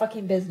of your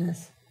fucking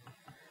business.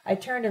 I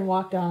turned and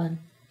walked on.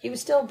 He was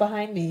still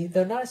behind me,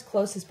 though not as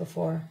close as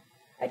before.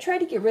 I tried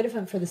to get rid of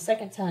him for the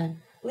second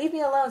time. Leave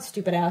me alone,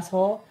 stupid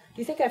asshole.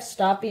 Do you think I've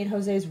stopped being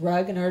Jose's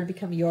rug in order to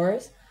become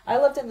yours? I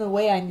loved him the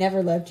way I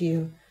never loved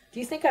you. Do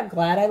you think I'm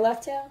glad I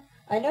left him?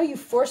 I know you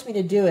forced me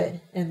to do it.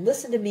 And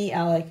listen to me,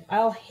 Alec.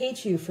 I'll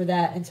hate you for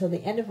that until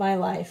the end of my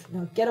life.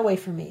 Now get away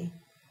from me.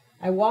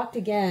 I walked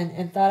again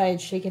and thought I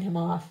had shaken him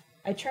off.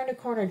 I turned a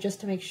corner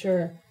just to make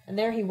sure, and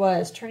there he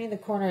was, turning the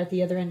corner at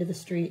the other end of the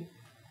street.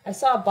 I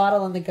saw a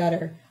bottle in the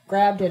gutter,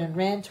 grabbed it, and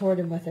ran toward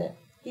him with it.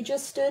 He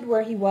just stood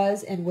where he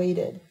was and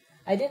waited.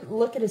 I didn't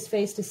look at his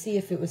face to see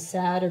if it was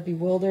sad or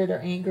bewildered or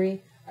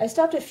angry. I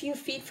stopped a few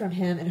feet from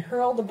him and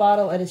hurled the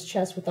bottle at his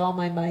chest with all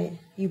my might.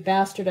 You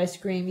bastard, I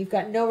screamed. You've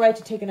got no right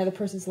to take another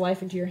person's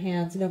life into your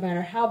hands, no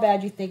matter how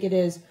bad you think it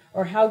is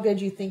or how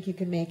good you think you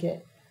can make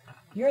it.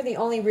 You're the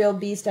only real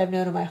beast I've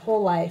known in my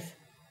whole life.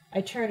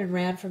 I turned and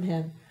ran from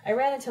him. I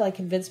ran until I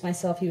convinced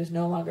myself he was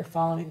no longer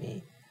following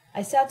me.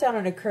 I sat down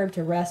on a curb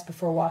to rest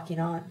before walking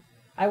on.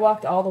 I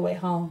walked all the way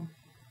home.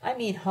 I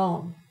mean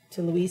home,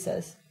 to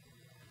Louisa's.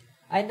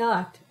 I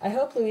knocked. I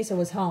hoped Louisa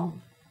was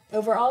home.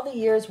 Over all the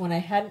years when I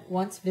hadn't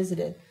once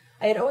visited,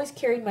 I had always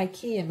carried my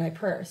key in my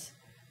purse.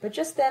 But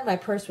just then my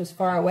purse was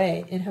far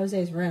away, in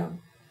Jose's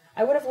room.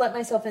 I would have let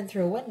myself in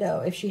through a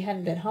window if she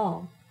hadn't been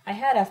home. I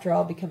had, after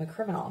all, become a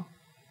criminal.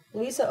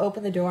 Louisa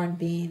opened the door and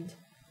beamed.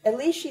 At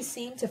least she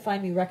seemed to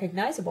find me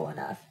recognizable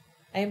enough.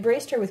 I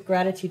embraced her with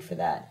gratitude for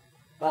that.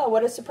 Well,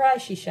 what a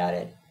surprise, she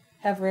shouted.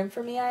 Have room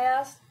for me, I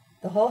asked.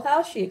 The whole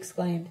house, she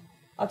exclaimed.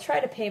 I'll try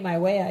to pay my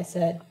way, I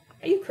said.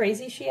 Are you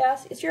crazy, she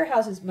asked. It's your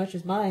house as much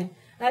as mine,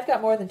 and I've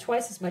got more than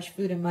twice as much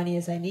food and money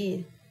as I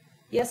need.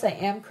 Yes, I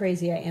am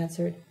crazy, I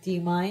answered. Do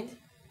you mind?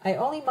 I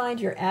only mind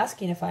your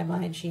asking if I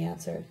mind, she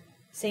answered.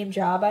 Same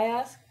job, I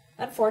asked.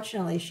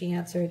 Unfortunately, she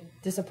answered.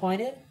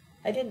 Disappointed?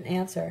 I didn't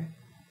answer.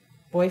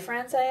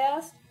 Boyfriends, I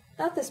asked.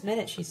 Not this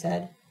minute, she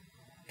said.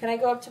 Can I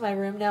go up to my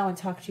room now and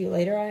talk to you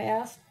later, I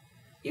asked.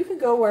 You can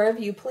go wherever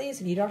you please,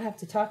 and you don't have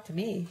to talk to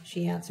me,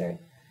 she answered.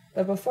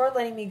 But before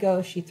letting me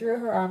go, she threw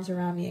her arms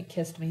around me and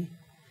kissed me.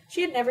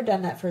 She had never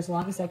done that for as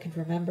long as I could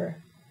remember.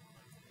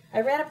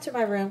 I ran up to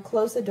my room,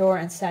 closed the door,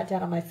 and sat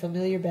down on my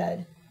familiar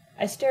bed.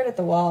 I stared at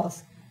the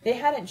walls. They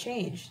hadn't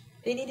changed.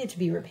 They needed to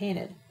be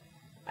repainted.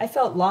 I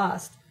felt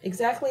lost,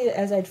 exactly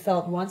as I'd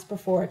felt once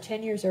before,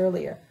 10 years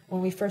earlier,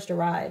 when we first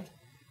arrived.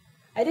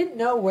 I didn't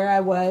know where I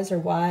was or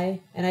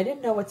why, and I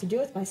didn't know what to do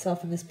with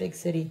myself in this big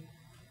city.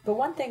 But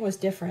one thing was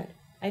different.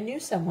 I knew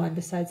someone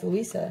besides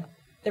Louisa.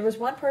 There was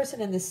one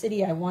person in the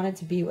city I wanted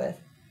to be with.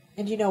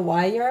 And you know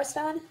why,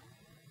 Yarostan?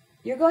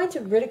 You're going to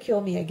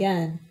ridicule me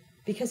again,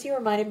 because he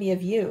reminded me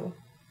of you.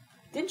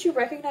 Didn't you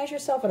recognize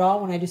yourself at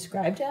all when I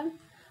described him?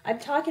 I'm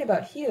talking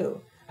about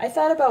Hugh. I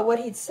thought about what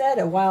he'd said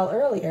a while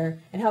earlier,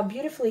 and how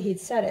beautifully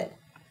he'd said it.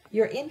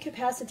 You're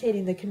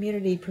incapacitating the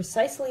community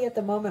precisely at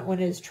the moment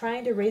when it is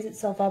trying to raise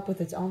itself up with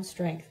its own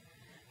strength.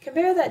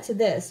 Compare that to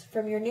this,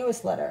 from your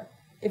newest letter.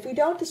 If we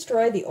don't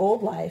destroy the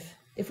old life,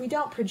 if we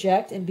don't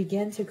project and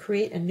begin to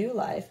create a new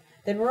life,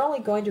 then we're only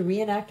going to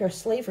reenact our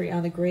slavery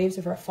on the graves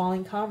of our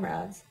fallen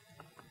comrades.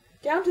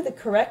 Down to the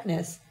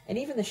correctness, and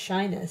even the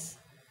shyness.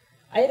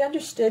 I had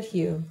understood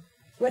Hugh.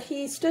 What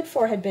he stood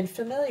for had been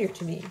familiar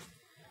to me.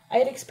 I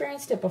had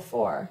experienced it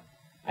before.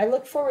 I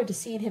looked forward to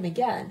seeing him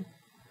again.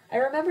 I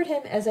remembered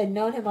him as I'd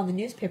known him on the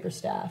newspaper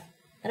staff,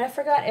 and I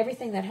forgot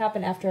everything that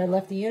happened after I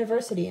left the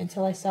university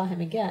until I saw him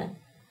again.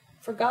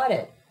 Forgot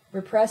it,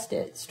 repressed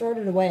it, stored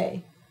it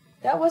away.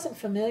 That wasn't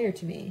familiar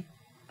to me.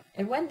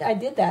 And when I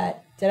did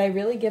that, did I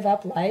really give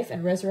up life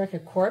and resurrect a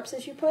corpse,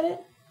 as you put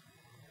it?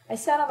 I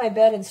sat on my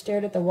bed and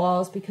stared at the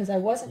walls because I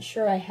wasn't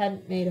sure I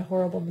hadn't made a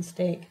horrible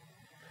mistake.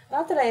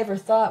 Not that I ever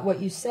thought what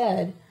you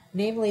said,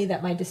 namely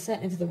that my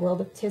descent into the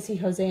world of Tissy,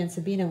 Jose, and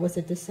Sabina was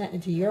a descent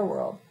into your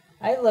world.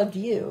 I loved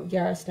you,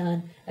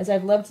 Yarostan, as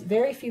I've loved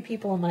very few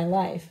people in my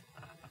life.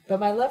 But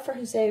my love for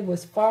Jose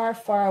was far,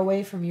 far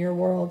away from your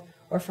world,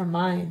 or from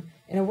mine,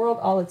 in a world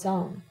all its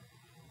own.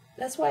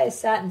 That's why I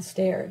sat and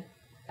stared.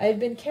 I had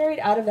been carried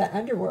out of that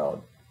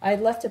underworld. I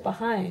had left it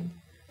behind.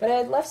 But I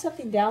had left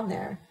something down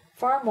there,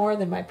 far more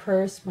than my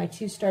purse, my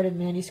 2 started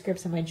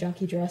manuscripts, and my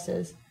junky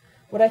dresses.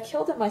 What I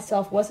killed in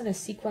myself wasn't a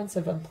sequence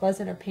of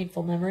unpleasant or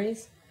painful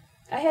memories.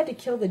 I had to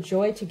kill the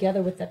joy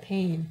together with the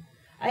pain.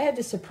 I had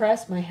to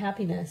suppress my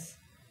happiness.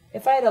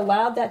 If I had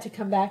allowed that to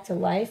come back to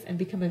life and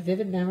become a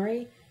vivid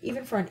memory,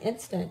 even for an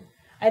instant,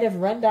 I'd have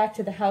run back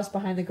to the house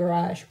behind the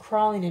garage,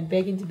 crawling and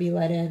begging to be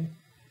let in.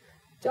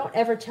 Don't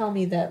ever tell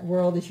me that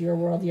world is your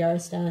world,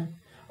 Yarostan,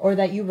 or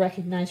that you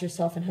recognize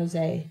yourself in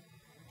Jose.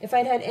 If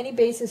I'd had any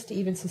basis to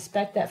even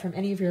suspect that from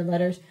any of your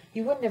letters,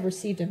 you wouldn't have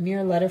received a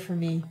mere letter from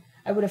me.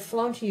 I would have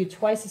flown to you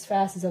twice as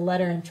fast as a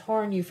letter and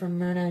torn you from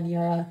Myrna and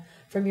Yara,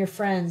 from your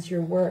friends,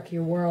 your work,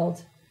 your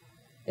world.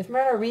 If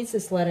Myrna reads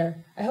this letter,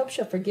 I hope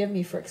she'll forgive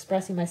me for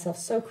expressing myself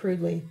so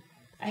crudely.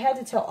 I had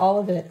to tell all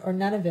of it, or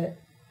none of it.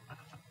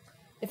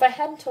 If I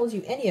hadn't told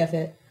you any of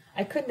it,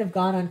 I couldn't have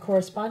gone on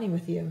corresponding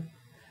with you.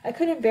 I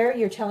couldn't bear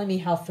your telling me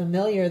how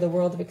familiar the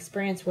world of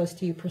experience was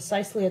to you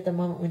precisely at the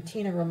moment when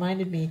Tina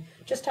reminded me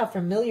just how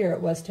familiar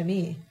it was to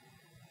me.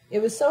 It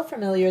was so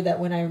familiar that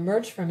when I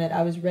emerged from it,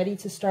 I was ready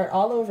to start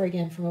all over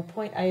again from a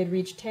point I had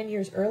reached 10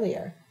 years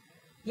earlier.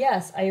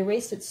 Yes, I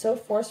erased it so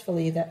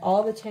forcefully that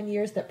all the 10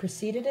 years that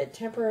preceded it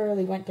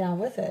temporarily went down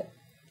with it.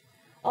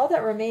 All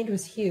that remained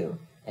was Hugh,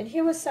 and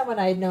Hugh was someone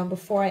I had known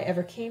before I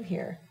ever came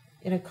here,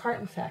 in a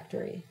carton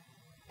factory.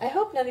 I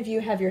hope none of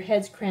you have your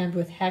heads crammed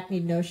with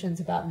hackneyed notions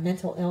about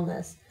mental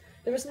illness.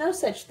 There was no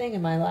such thing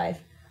in my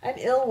life. I'm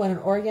ill when an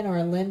organ or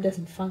a limb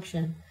doesn't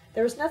function.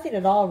 There was nothing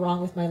at all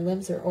wrong with my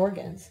limbs or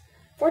organs.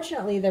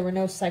 Fortunately, there were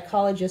no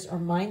psychologists or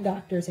mind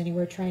doctors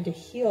anywhere trying to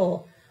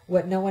heal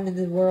what no one in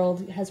the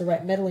world has a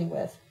right meddling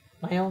with,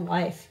 my own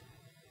life.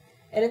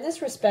 And in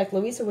this respect,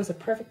 Louisa was a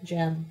perfect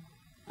gem.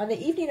 On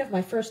the evening of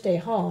my first day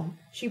home,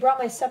 she brought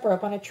my supper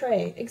up on a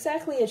tray,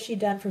 exactly as she'd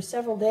done for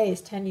several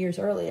days 10 years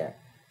earlier.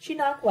 She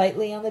knocked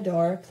lightly on the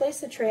door,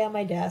 placed the tray on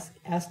my desk,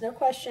 asked no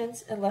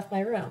questions, and left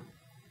my room.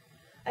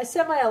 I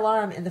set my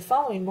alarm, and the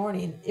following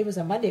morning, it was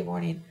a Monday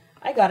morning,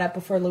 I got up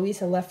before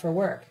Louisa left for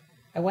work.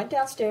 I went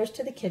downstairs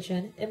to the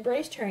kitchen,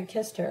 embraced her, and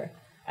kissed her.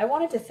 I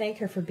wanted to thank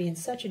her for being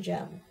such a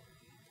gem.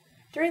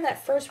 During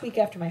that first week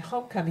after my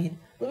homecoming,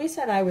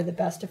 Louisa and I were the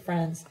best of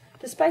friends,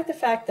 despite the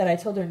fact that I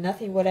told her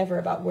nothing whatever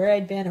about where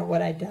I'd been or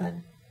what I'd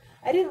done.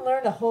 I didn't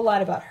learn a whole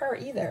lot about her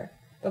either,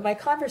 but my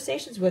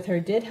conversations with her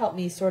did help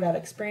me sort out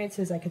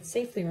experiences I could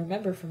safely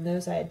remember from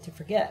those I had to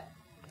forget.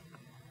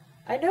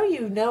 I know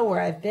you know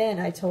where I've been,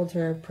 I told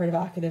her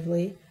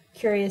provocatively,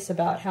 curious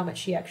about how much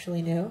she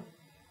actually knew.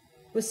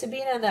 With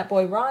Sabina and that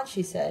boy Ron,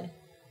 she said.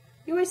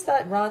 You always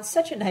thought Ron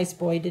such a nice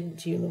boy,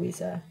 didn't you,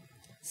 Louisa?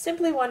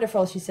 Simply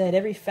wonderful, she said.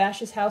 Every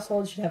fascist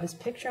household should have his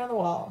picture on the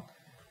wall.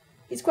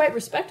 He's quite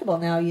respectable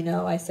now, you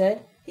know, I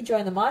said. He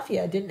joined the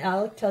Mafia. Didn't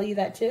Alec tell you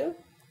that too?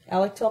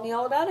 Alec told me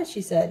all about it,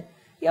 she said.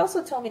 He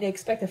also told me to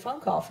expect a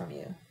phone call from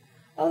you.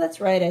 Oh, that's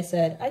right, I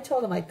said. I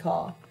told him I'd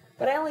call.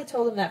 But I only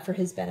told him that for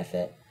his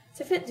benefit,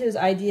 to fit into his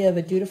idea of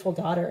a dutiful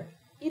daughter.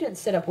 You didn't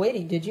sit up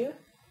waiting, did you?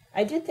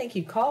 I did think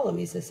you'd call,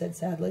 Louisa said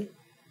sadly.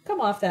 Come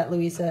off that,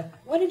 Louisa.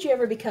 When did you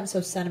ever become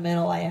so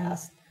sentimental, I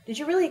asked. Did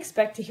you really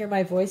expect to hear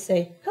my voice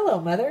say, Hello,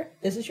 Mother.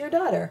 This is your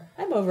daughter.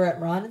 I'm over at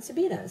Ron and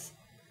Sabina's.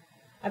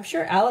 I'm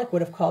sure Alec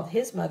would have called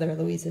his mother,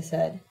 Louisa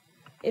said.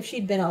 If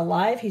she'd been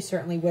alive, he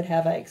certainly would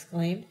have, I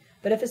exclaimed.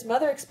 But if his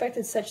mother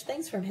expected such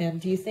things from him,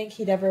 do you think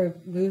he'd ever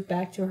move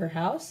back to her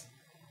house?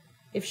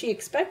 If she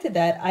expected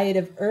that, I'd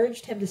have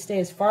urged him to stay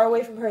as far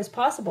away from her as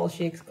possible,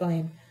 she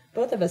exclaimed.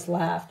 Both of us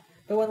laughed,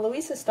 but when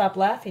Louisa stopped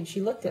laughing, she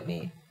looked at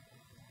me.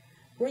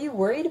 Were you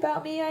worried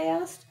about me? I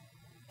asked.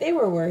 They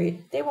were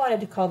worried. They wanted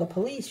to call the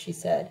police, she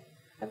said.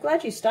 I'm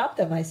glad you stopped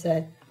them, I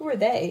said. Who are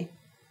they?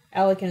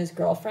 Alec and his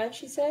girlfriend,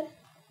 she said.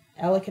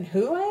 Alec and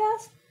who? I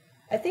asked.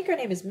 I think her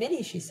name is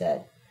Minnie, she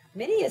said.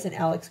 Minnie isn't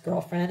Alec's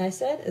girlfriend, I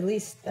said. At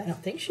least, I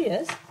don't think she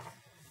is.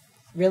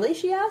 Really?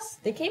 She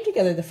asked. They came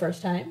together the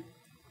first time.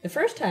 The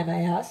first time,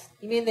 I asked.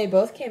 You mean they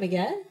both came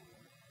again?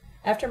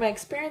 After my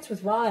experience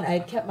with Ron, I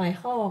had kept my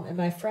home and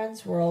my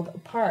friends' world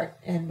apart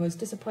and was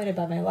disappointed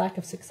by my lack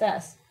of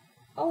success.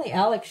 Only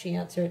Alec, she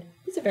answered.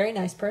 He's a very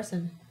nice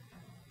person.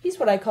 He's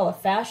what I call a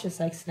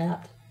fascist, I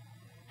snapped.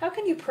 How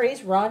can you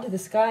praise Ron to the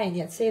sky and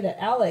yet say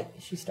that Alec,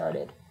 she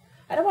started.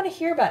 I don't want to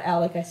hear about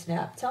Alec, I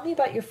snapped. Tell me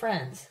about your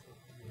friends.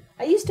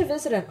 I used to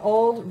visit an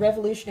old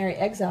revolutionary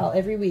exile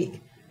every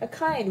week. A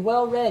kind,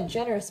 well-read,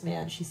 generous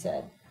man, she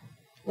said.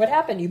 What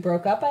happened? You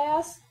broke up? I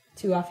asked,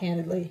 too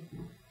offhandedly.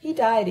 He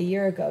died a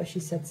year ago, she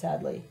said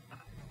sadly.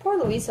 Poor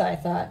Louisa, I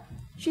thought.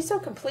 She's so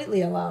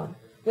completely alone,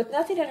 with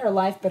nothing in her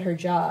life but her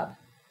job.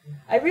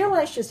 I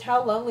realized just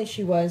how lonely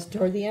she was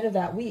toward the end of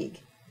that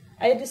week.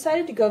 I had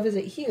decided to go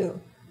visit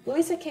Hugh.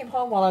 Louisa came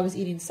home while I was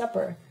eating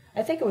supper.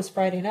 I think it was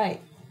Friday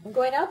night. I'm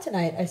going out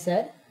tonight, I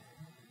said.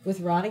 With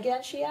Ron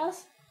again, she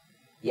asked.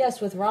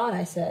 Yes, with Ron,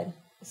 I said.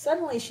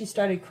 Suddenly she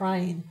started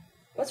crying.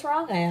 What's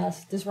wrong, I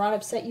asked. Does Ron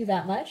upset you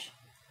that much?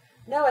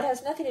 No, it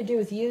has nothing to do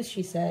with you,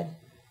 she said.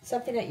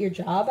 Something at your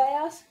job, I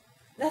asked.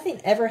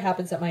 Nothing ever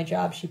happens at my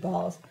job, she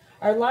bawls.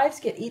 Our lives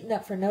get eaten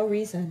up for no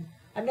reason.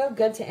 I'm no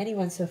good to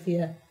anyone,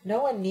 Sophia.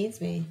 No one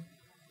needs me.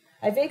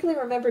 I vaguely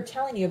remember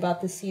telling you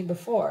about this scene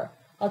before.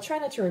 I'll try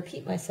not to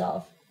repeat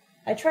myself.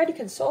 I tried to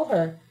console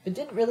her, but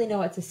didn't really know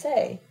what to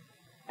say.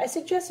 I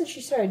suggested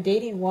she started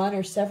dating one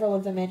or several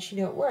of the men she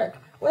knew at work,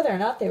 whether or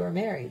not they were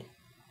married.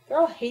 They're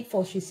all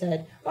hateful, she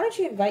said. Why don't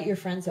you invite your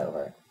friends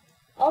over?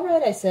 All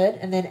right, I said,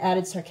 and then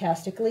added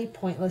sarcastically,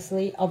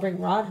 pointlessly, I'll bring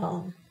Ron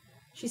home.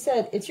 She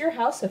said, It's your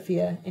house,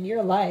 Sophia, and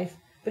your life,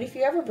 but if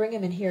you ever bring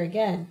him in here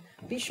again,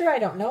 be sure I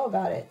don't know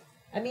about it.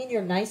 I mean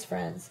your nice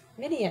friends,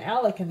 Minnie and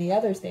Alec and the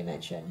others they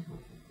mention.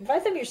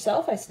 Invite them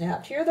yourself, I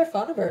snapped. Here are their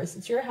phone numbers.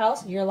 It's your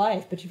house and your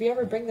life, but if you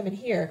ever bring them in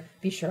here,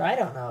 be sure I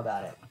don't know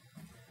about it.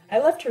 I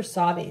left her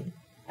sobbing.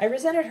 I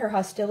resented her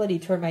hostility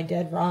toward my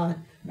dead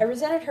Ron. but I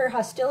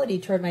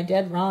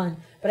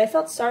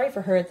felt sorry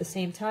for her at the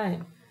same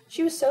time.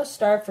 She was so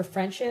starved for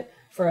friendship,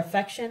 for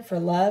affection, for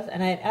love,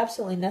 and I had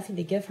absolutely nothing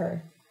to give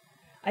her.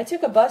 I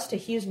took a bus to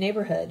Hugh's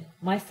neighborhood,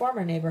 my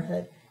former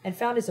neighborhood, and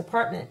found his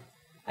apartment.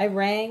 I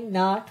rang,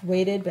 knocked,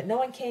 waited, but no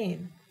one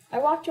came. I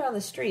walked around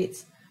the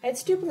streets. I had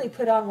stupidly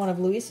put on one of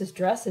Louisa's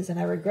dresses, and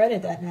I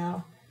regretted that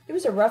now. It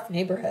was a rough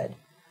neighborhood.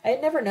 I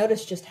had never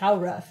noticed just how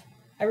rough.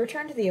 I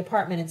returned to the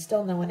apartment, and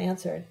still no one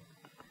answered.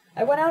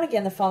 I went out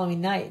again the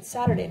following night,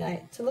 Saturday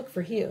night, to look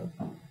for Hugh.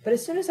 But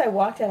as soon as I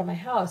walked out of my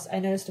house, I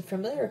noticed a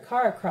familiar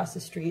car across the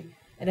street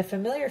and a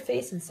familiar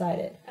face inside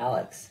it,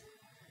 Alex.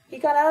 He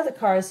got out of the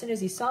car as soon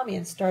as he saw me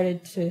and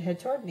started to head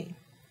toward me.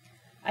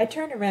 I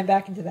turned and ran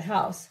back into the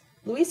house.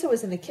 Louisa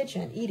was in the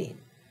kitchen, eating.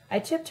 I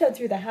tiptoed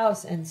through the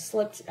house and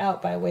slipped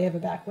out by way of a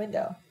back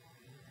window.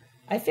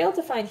 I failed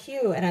to find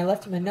Hugh, and I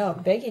left him a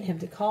note begging him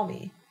to call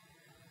me.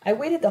 I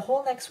waited the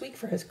whole next week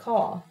for his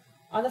call.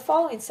 On the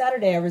following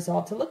Saturday, I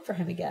resolved to look for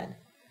him again.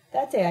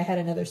 That day I had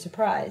another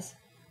surprise.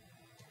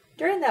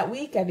 During that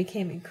week, I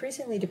became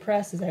increasingly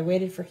depressed as I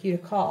waited for Hugh to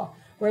call,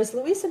 whereas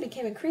Louisa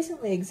became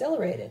increasingly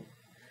exhilarated.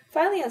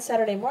 Finally, on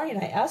Saturday morning,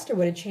 I asked her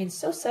what had changed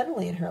so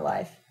suddenly in her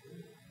life.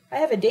 "I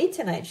have a date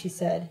tonight," she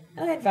said,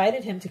 "and I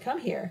invited him to come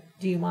here.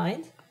 Do you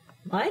mind?"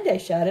 "Mind?" I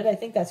shouted. "I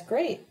think that's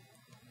great."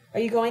 "Are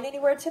you going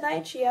anywhere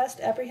tonight?" she asked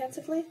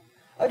apprehensively.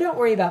 "Oh, don't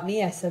worry about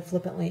me," I said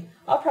flippantly.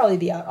 "I'll probably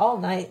be out all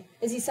night.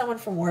 Is he someone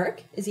from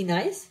work? Is he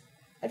nice?"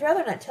 "I'd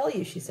rather not tell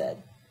you," she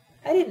said.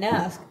 I didn't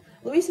ask.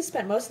 Louisa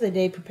spent most of the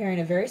day preparing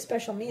a very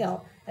special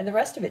meal, and the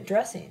rest of it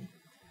dressing.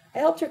 I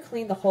helped her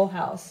clean the whole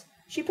house.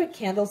 She put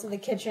candles in the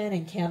kitchen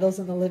and candles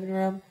in the living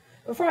room.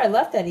 Before I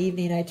left that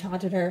evening, I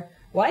taunted her,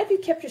 "Why have you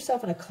kept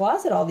yourself in a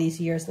closet all these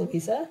years,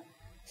 Louisa?"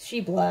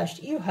 She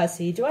blushed. "You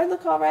hussy, do I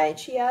look all right?"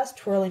 she asked,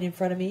 twirling in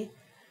front of me.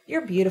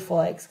 "You're beautiful,"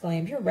 I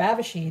exclaimed. "You're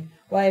ravishing.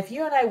 Why, if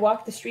you and I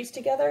walked the streets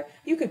together,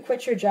 you could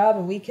quit your job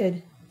and we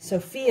could—"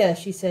 "Sophia,"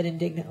 she said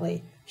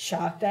indignantly.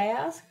 "Shocked?" I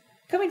asked.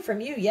 "Coming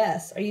from you,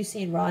 yes. Are you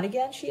seeing Ron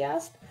again?" she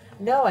asked.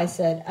 "No," I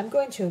said. "I'm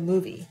going to a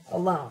movie.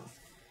 Alone."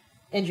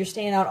 "And you're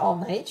staying out all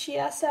night?" she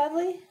asked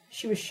sadly.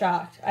 She was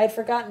shocked. I had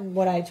forgotten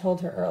what I had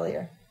told her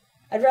earlier.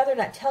 "I'd rather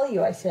not tell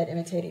you," I said,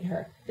 imitating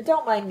her. "But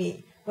don't mind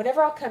me.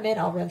 Whenever I'll come in,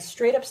 I'll run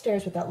straight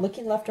upstairs without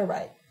looking left or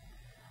right."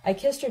 I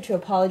kissed her to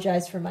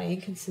apologize for my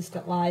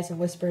inconsistent lies and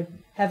whispered,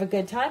 "Have a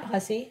good time,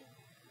 hussy."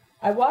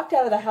 I walked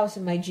out of the house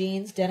in my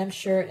jeans, denim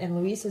shirt, and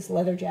Louisa's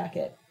leather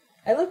jacket.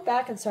 I looked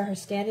back and saw her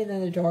standing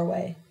in the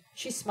doorway.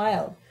 She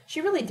smiled.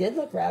 She really did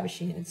look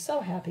ravishing and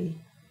so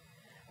happy.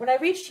 When I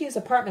reached Hugh's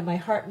apartment, my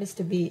heart missed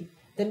a beat.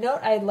 The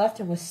note I had left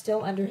him was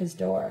still under his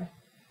door.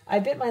 I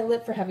bit my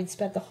lip for having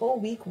spent the whole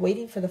week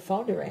waiting for the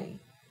phone to ring.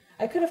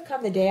 I could have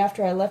come the day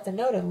after I left the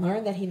note and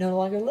learned that he no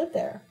longer lived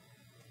there.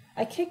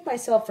 I kicked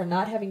myself for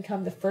not having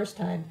come the first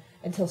time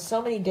until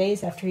so many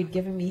days after he'd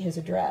given me his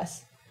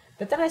address.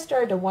 But then I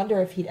started to wonder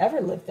if he'd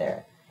ever lived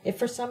there, if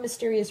for some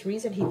mysterious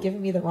reason he'd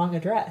given me the wrong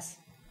address.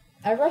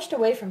 I rushed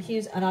away from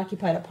Hugh's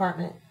unoccupied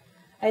apartment.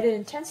 I had an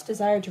intense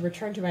desire to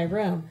return to my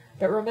room,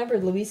 but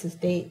remembered Louisa's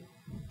date.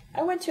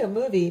 I went to a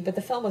movie, but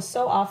the film was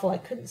so awful I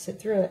couldn't sit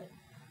through it.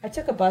 I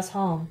took a bus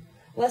home.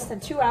 Less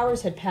than 2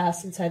 hours had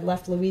passed since I'd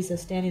left Louisa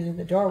standing in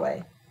the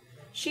doorway.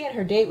 She and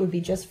her date would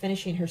be just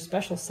finishing her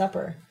special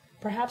supper.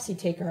 Perhaps he'd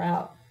take her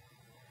out.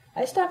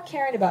 I stopped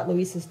caring about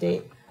Louisa's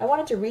date. I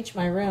wanted to reach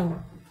my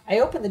room. I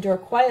opened the door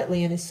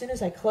quietly, and as soon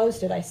as I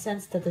closed it, I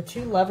sensed that the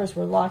two lovers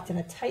were locked in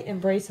a tight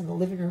embrace on the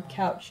living room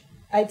couch.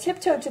 I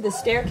tiptoed to the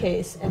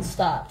staircase and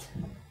stopped.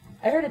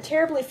 I heard a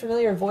terribly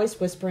familiar voice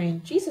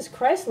whispering, "Jesus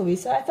Christ,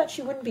 Louisa, I thought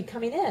she wouldn't be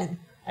coming in."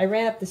 I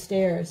ran up the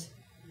stairs.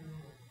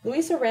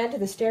 Louisa ran to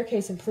the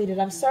staircase and pleaded,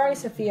 "I'm sorry,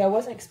 Sophia, I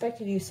wasn't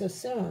expecting you so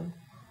soon."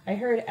 I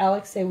heard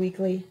Alex say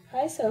weakly,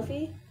 "Hi,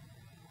 Sophie."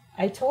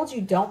 "I told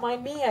you, don't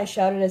mind me," I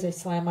shouted as I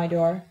slammed my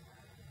door.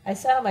 I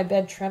sat on my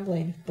bed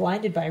trembling,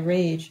 blinded by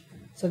rage.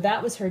 So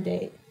that was her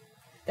date.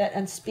 That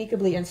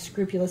unspeakably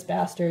unscrupulous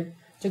bastard,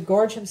 to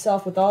gorge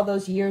himself with all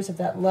those years of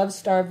that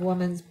love-starved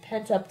woman's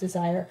pent-up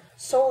desire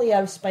solely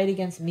out of spite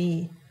against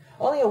me.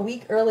 Only a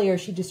week earlier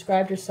she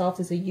described herself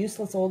as a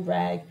useless old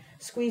rag,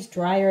 squeezed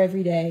drier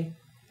every day.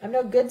 I'm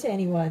no good to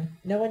anyone.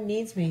 No one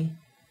needs me.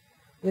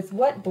 With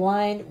what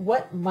blind,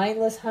 what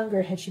mindless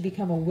hunger had she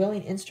become a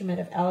willing instrument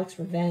of Alex's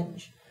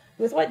revenge?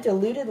 With what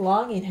deluded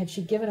longing had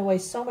she given away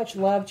so much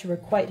love to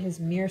requite his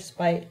mere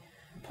spite?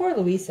 Poor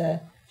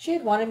Louisa! She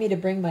had wanted me to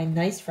bring my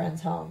nice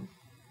friends home.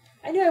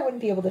 I knew I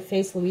wouldn't be able to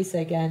face Louisa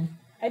again.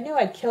 I knew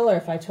I'd kill her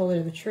if I told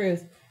her the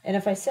truth, and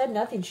if I said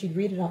nothing she'd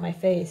read it on my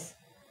face.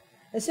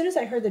 As soon as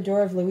I heard the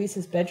door of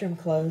Louisa's bedroom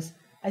close,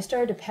 I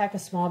started to pack a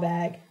small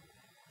bag.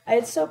 I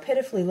had so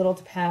pitifully little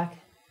to pack.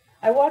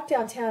 I walked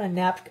downtown and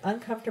napped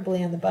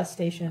uncomfortably on the bus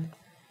station.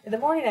 In the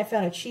morning I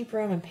found a cheap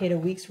room and paid a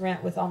week's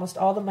rent with almost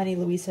all the money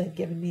Louisa had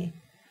given me.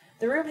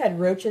 The room had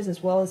roaches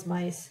as well as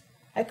mice.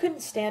 I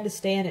couldn't stand to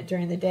stay in it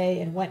during the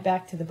day and went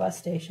back to the bus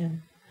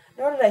station.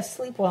 Nor did I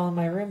sleep well in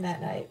my room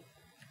that night.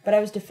 But I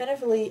was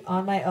definitively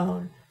on my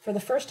own, for the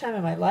first time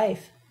in my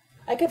life.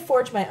 I could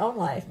forge my own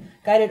life,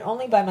 guided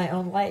only by my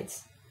own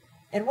lights.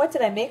 And what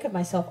did I make of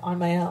myself on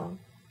my own?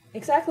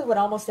 Exactly what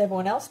almost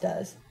everyone else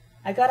does.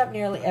 I got up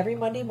nearly every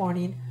Monday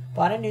morning,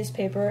 bought a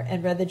newspaper,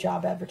 and read the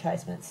job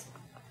advertisements.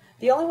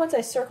 The only ones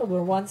I circled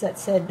were ones that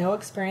said no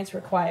experience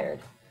required.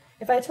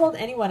 If I told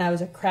anyone I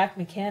was a crack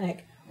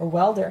mechanic or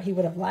welder, he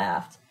would have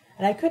laughed,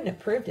 and I couldn't have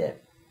proved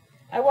it.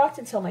 I walked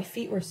until my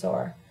feet were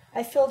sore.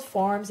 I filled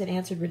forms and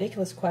answered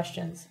ridiculous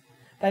questions.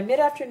 By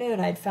mid-afternoon,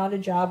 I had found a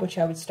job which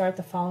I would start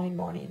the following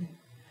morning.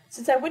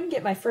 Since I wouldn't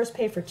get my first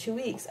pay for 2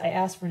 weeks, I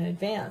asked for an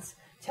advance,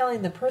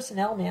 telling the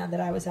personnel man that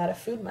I was out of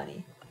food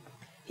money.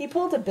 He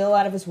pulled a bill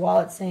out of his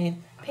wallet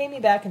saying, "Pay me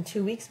back in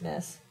 2 weeks,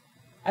 miss."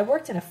 I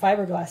worked in a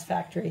fiberglass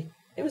factory.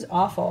 It was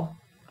awful.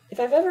 If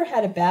I've ever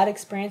had a bad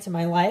experience in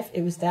my life,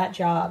 it was that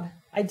job.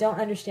 I don't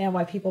understand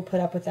why people put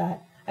up with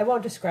that. I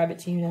won't describe it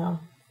to you now.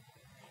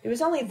 It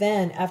was only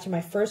then, after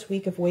my first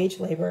week of wage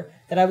labor,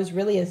 that I was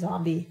really a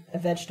zombie, a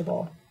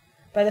vegetable.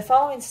 By the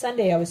following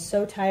Sunday, I was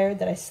so tired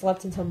that I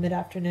slept until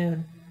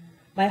mid-afternoon.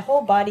 My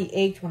whole body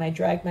ached when I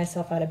dragged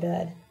myself out of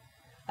bed.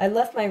 I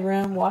left my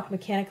room, walked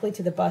mechanically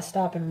to the bus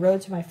stop, and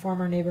rode to my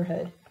former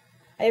neighborhood.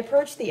 I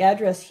approached the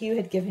address Hugh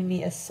had given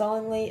me as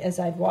sullenly as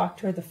I'd walked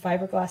toward the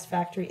fiberglass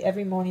factory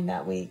every morning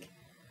that week.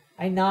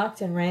 I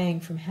knocked and rang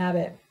from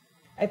habit.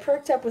 I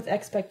perked up with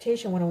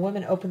expectation when a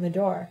woman opened the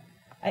door.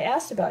 I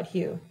asked about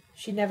Hugh.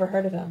 She'd never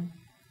heard of him.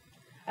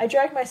 I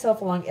dragged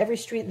myself along every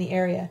street in the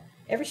area,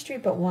 every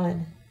street but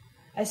one.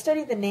 I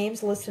studied the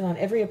names listed on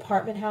every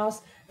apartment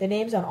house, the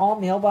names on all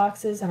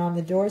mailboxes, and on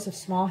the doors of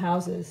small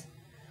houses.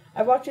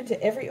 I walked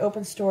into every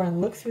open store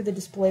and looked through the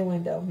display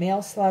window,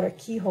 mail slot, or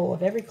keyhole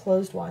of every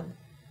closed one.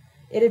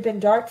 It had been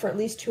dark for at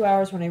least 2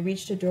 hours when I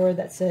reached a door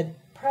that said,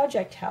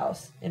 "Project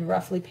House," in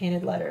roughly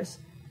painted letters.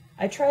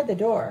 I tried the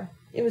door.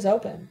 It was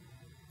open.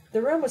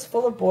 The room was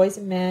full of boys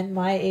and men,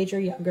 my age or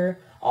younger,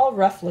 all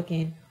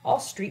rough-looking, all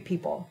street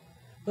people.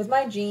 With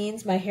my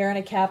jeans, my hair in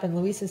a cap, and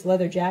Luis's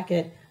leather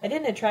jacket, I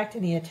didn't attract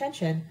any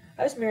attention.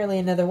 I was merely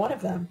another one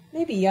of them,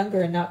 maybe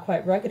younger and not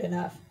quite rugged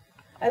enough.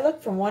 I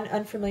looked from one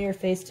unfamiliar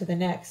face to the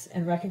next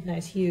and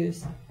recognized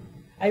Hugh's.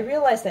 I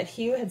realized that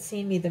Hugh had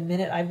seen me the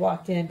minute I'd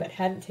walked in but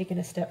hadn't taken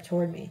a step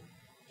toward me.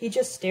 He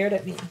just stared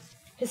at me.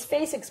 His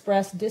face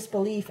expressed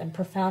disbelief and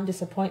profound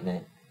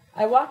disappointment.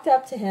 I walked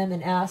up to him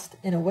and asked,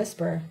 in a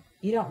whisper,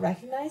 "You don't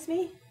recognize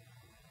me?"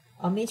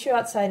 "I'll meet you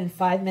outside in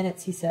 5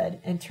 minutes," he said,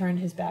 and turned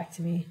his back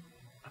to me.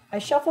 I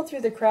shuffled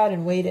through the crowd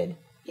and waited.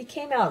 He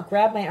came out,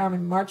 grabbed my arm,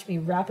 and marched me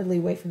rapidly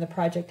away from the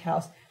project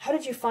house. "How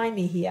did you find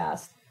me?" he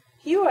asked.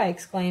 "Hugh," I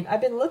exclaimed, "I've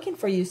been looking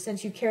for you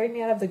since you carried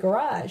me out of the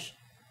garage."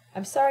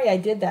 "I'm sorry I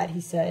did that,"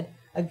 he said.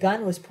 A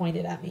gun was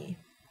pointed at me.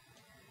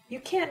 "You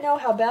can't know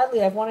how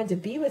badly I've wanted to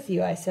be with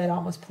you," I said,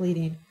 almost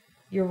pleading.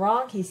 "You're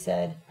wrong," he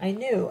said. "I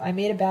knew. I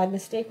made a bad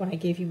mistake when I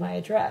gave you my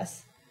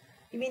address."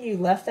 "You mean you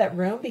left that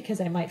room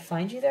because I might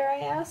find you there?" I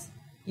asked.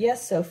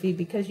 "Yes, Sophie,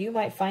 because you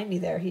might find me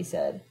there," he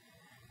said.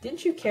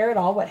 "Didn't you care at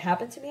all what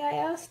happened to me?" I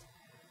asked.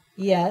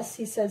 "Yes,"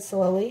 he said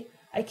slowly.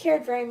 "I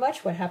cared very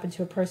much what happened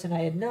to a person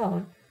I had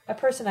known, a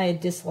person I had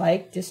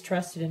disliked,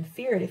 distrusted, and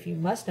feared, if you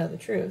must know the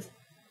truth."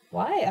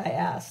 "Why?" I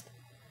asked.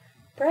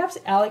 "Perhaps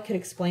Alec could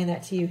explain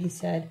that to you," he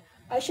said.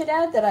 "I should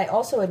add that I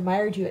also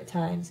admired you at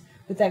times,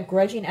 with that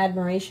grudging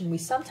admiration we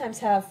sometimes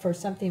have for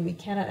something we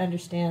cannot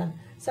understand,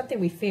 something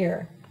we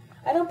fear.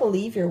 I don't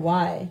believe your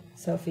why,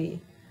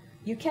 Sophie.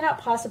 You cannot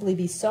possibly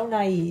be so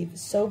naive,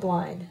 so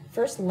blind.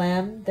 First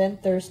Lem, then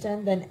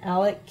Thurston, then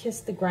Alec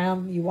kissed the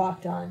ground you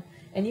walked on,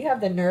 and you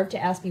have the nerve to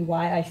ask me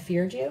why I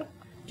feared you?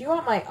 Do you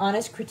want my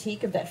honest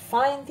critique of that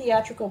fine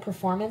theatrical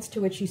performance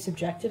to which you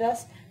subjected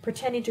us,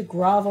 pretending to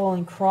grovel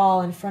and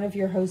crawl in front of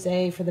your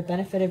Jose for the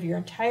benefit of your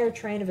entire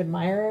train of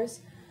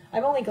admirers?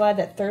 I'm only glad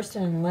that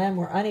Thurston and Lem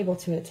were unable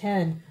to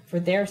attend, for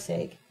their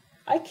sake.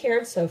 I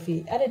cared,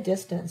 Sophie, at a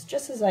distance,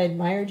 just as I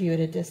admired you at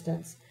a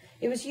distance.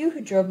 It was you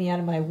who drove me out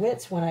of my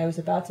wits when I was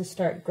about to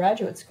start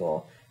graduate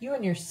school, you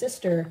and your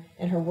sister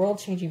and her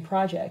world-changing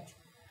project.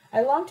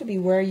 I longed to be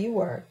where you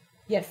were,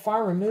 yet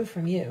far removed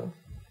from you.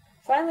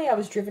 Finally, I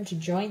was driven to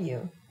join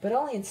you, but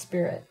only in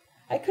spirit.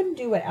 I couldn't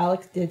do what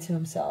Alex did to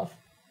himself.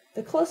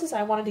 The closest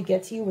I wanted to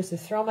get to you was to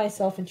throw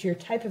myself into your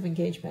type of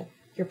engagement,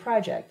 your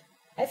project.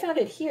 I found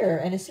it here,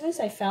 and as soon as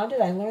I found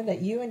it, I learned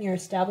that you and your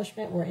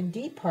establishment were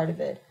indeed part of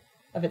it,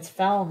 of its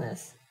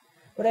foulness.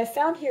 What I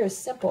found here is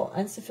simple,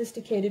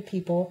 unsophisticated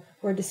people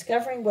who are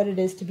discovering what it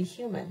is to be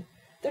human.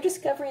 They're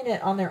discovering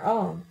it on their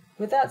own,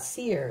 without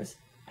seers.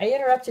 I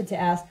interrupted to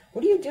ask,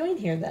 "What are you doing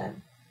here,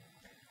 then?"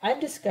 "I'm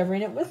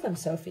discovering it with them,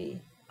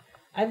 Sophie.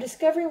 I'm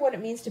discovering what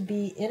it means to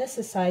be in a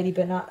society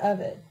but not of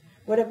it,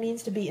 what it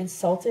means to be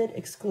insulted,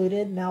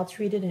 excluded,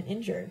 maltreated, and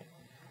injured.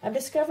 I'm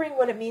discovering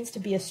what it means to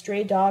be a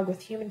stray dog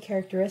with human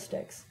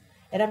characteristics,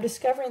 and I'm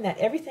discovering that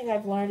everything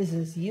I've learned is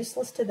as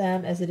useless to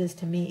them as it is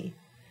to me.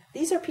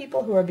 These are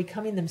people who are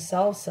becoming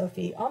themselves,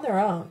 Sophie, on their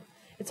own.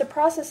 It's a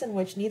process in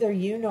which neither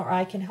you nor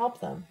I can help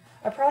them,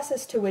 a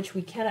process to which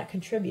we cannot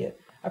contribute,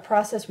 a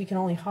process we can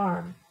only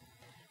harm.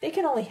 They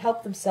can only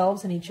help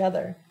themselves and each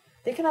other.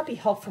 They cannot be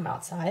helped from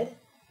outside.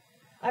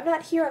 I'm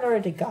not here in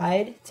order to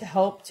guide, to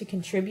help, to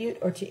contribute,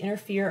 or to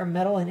interfere or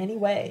meddle in any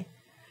way.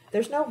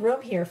 There's no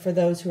room here for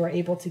those who are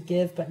able to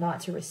give but not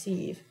to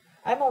receive.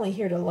 I'm only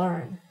here to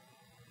learn."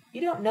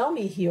 "You don't know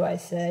me, Hugh," I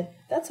said.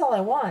 "That's all I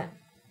want."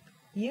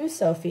 "You,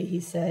 Sophie," he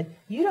said,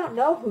 "you don't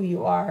know who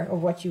you are or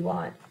what you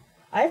want.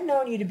 I've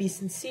known you to be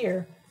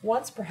sincere,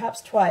 once,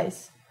 perhaps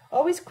twice,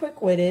 always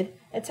quick-witted,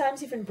 at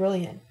times even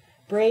brilliant,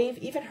 brave,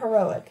 even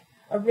heroic,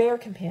 a rare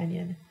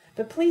companion.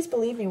 But please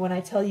believe me when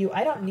I tell you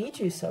I don't need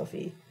you,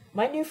 Sophie.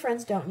 My new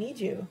friends don't need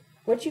you.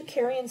 What you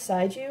carry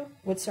inside you,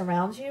 what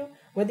surrounds you,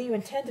 whether you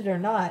intend it or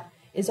not,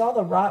 is all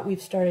the rot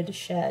we've started to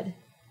shed.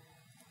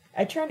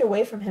 I turned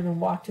away from him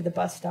and walked to the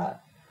bus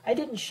stop. I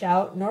didn't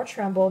shout, nor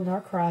tremble,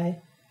 nor cry,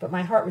 but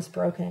my heart was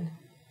broken.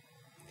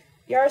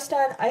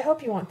 Yarostan, I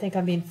hope you won't think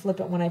I'm being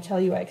flippant when I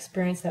tell you I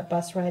experienced that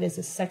bus ride as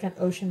a second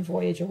ocean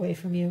voyage away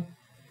from you.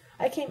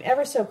 I came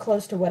ever so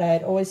close to what I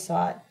had always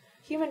sought,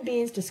 human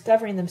beings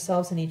discovering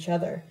themselves in each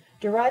other,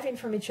 deriving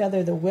from each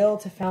other the will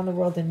to found the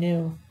world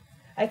anew.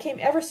 I came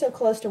ever so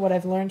close to what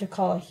I've learned to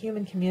call a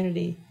human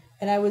community,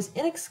 and I was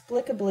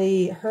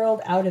inexplicably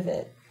hurled out of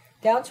it,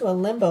 down to a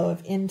limbo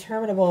of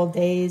interminable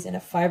days in a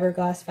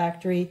fiberglass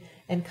factory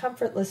and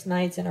comfortless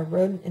nights in a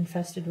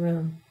rodent-infested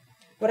room.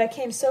 What I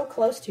came so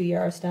close to,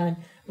 Yarostan,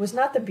 was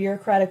not the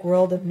bureaucratic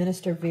world of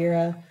Minister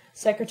Vera,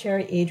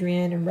 Secretary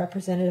Adrian, and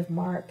Representative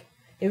Mark.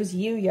 It was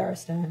you,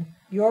 Yarostan,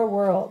 your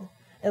world,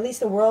 at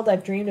least the world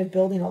I've dreamed of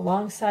building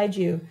alongside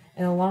you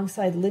and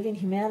alongside living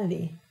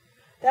humanity.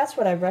 That's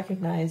what I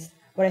recognized,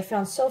 what I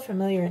found so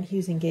familiar in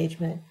Hugh's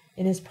engagement,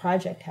 in his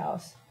project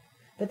house.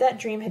 But that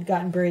dream had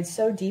gotten buried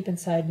so deep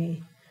inside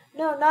me.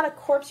 No, not a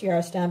corpse,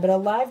 Yarostan, but a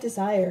live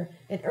desire,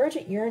 an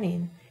urgent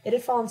yearning. It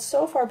had fallen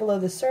so far below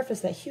the surface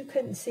that Hugh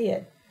couldn't see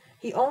it.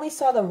 He only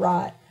saw the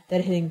rot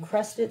that had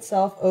encrusted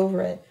itself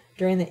over it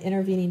during the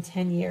intervening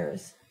 10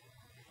 years.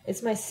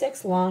 It's my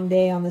 6th long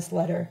day on this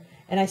letter,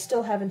 and I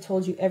still haven't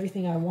told you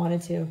everything I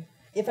wanted to.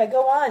 If I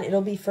go on,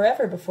 it'll be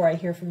forever before I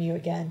hear from you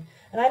again,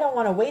 and I don't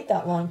want to wait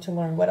that long to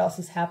learn what else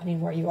is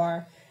happening where you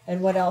are,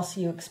 and what else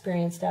you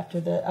experienced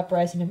after the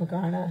uprising in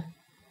Magarna.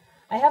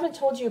 I haven't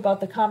told you about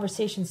the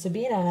conversation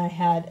Sabina and I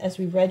had as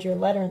we read your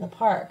letter in the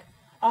park.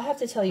 I'll have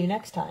to tell you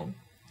next time.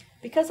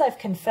 Because I've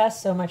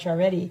confessed so much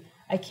already,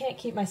 I can't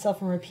keep myself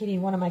from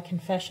repeating one of my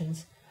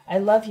confessions. I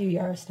love you,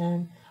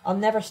 Yarostan. I'll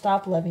never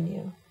stop loving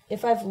you.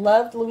 If I've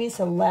loved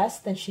Louisa less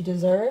than she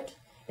deserved,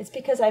 it's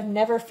because I've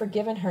never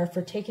forgiven her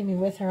for taking me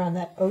with her on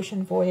that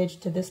ocean voyage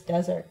to this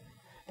desert.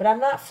 But I'm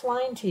not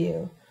flying to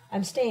you.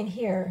 I'm staying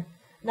here.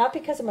 Not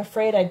because I'm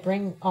afraid I'd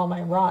bring all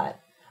my rot.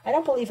 I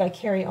don't believe I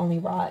carry only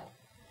rot.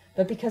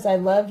 But because I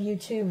love you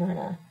too,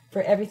 Myrna,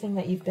 for everything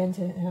that you've been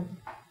to him.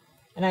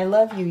 And I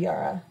love you,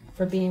 Yara,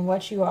 for being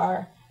what you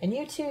are, and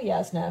you too,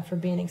 Yasna, for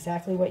being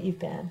exactly what you've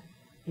been.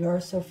 Your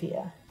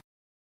Sophia.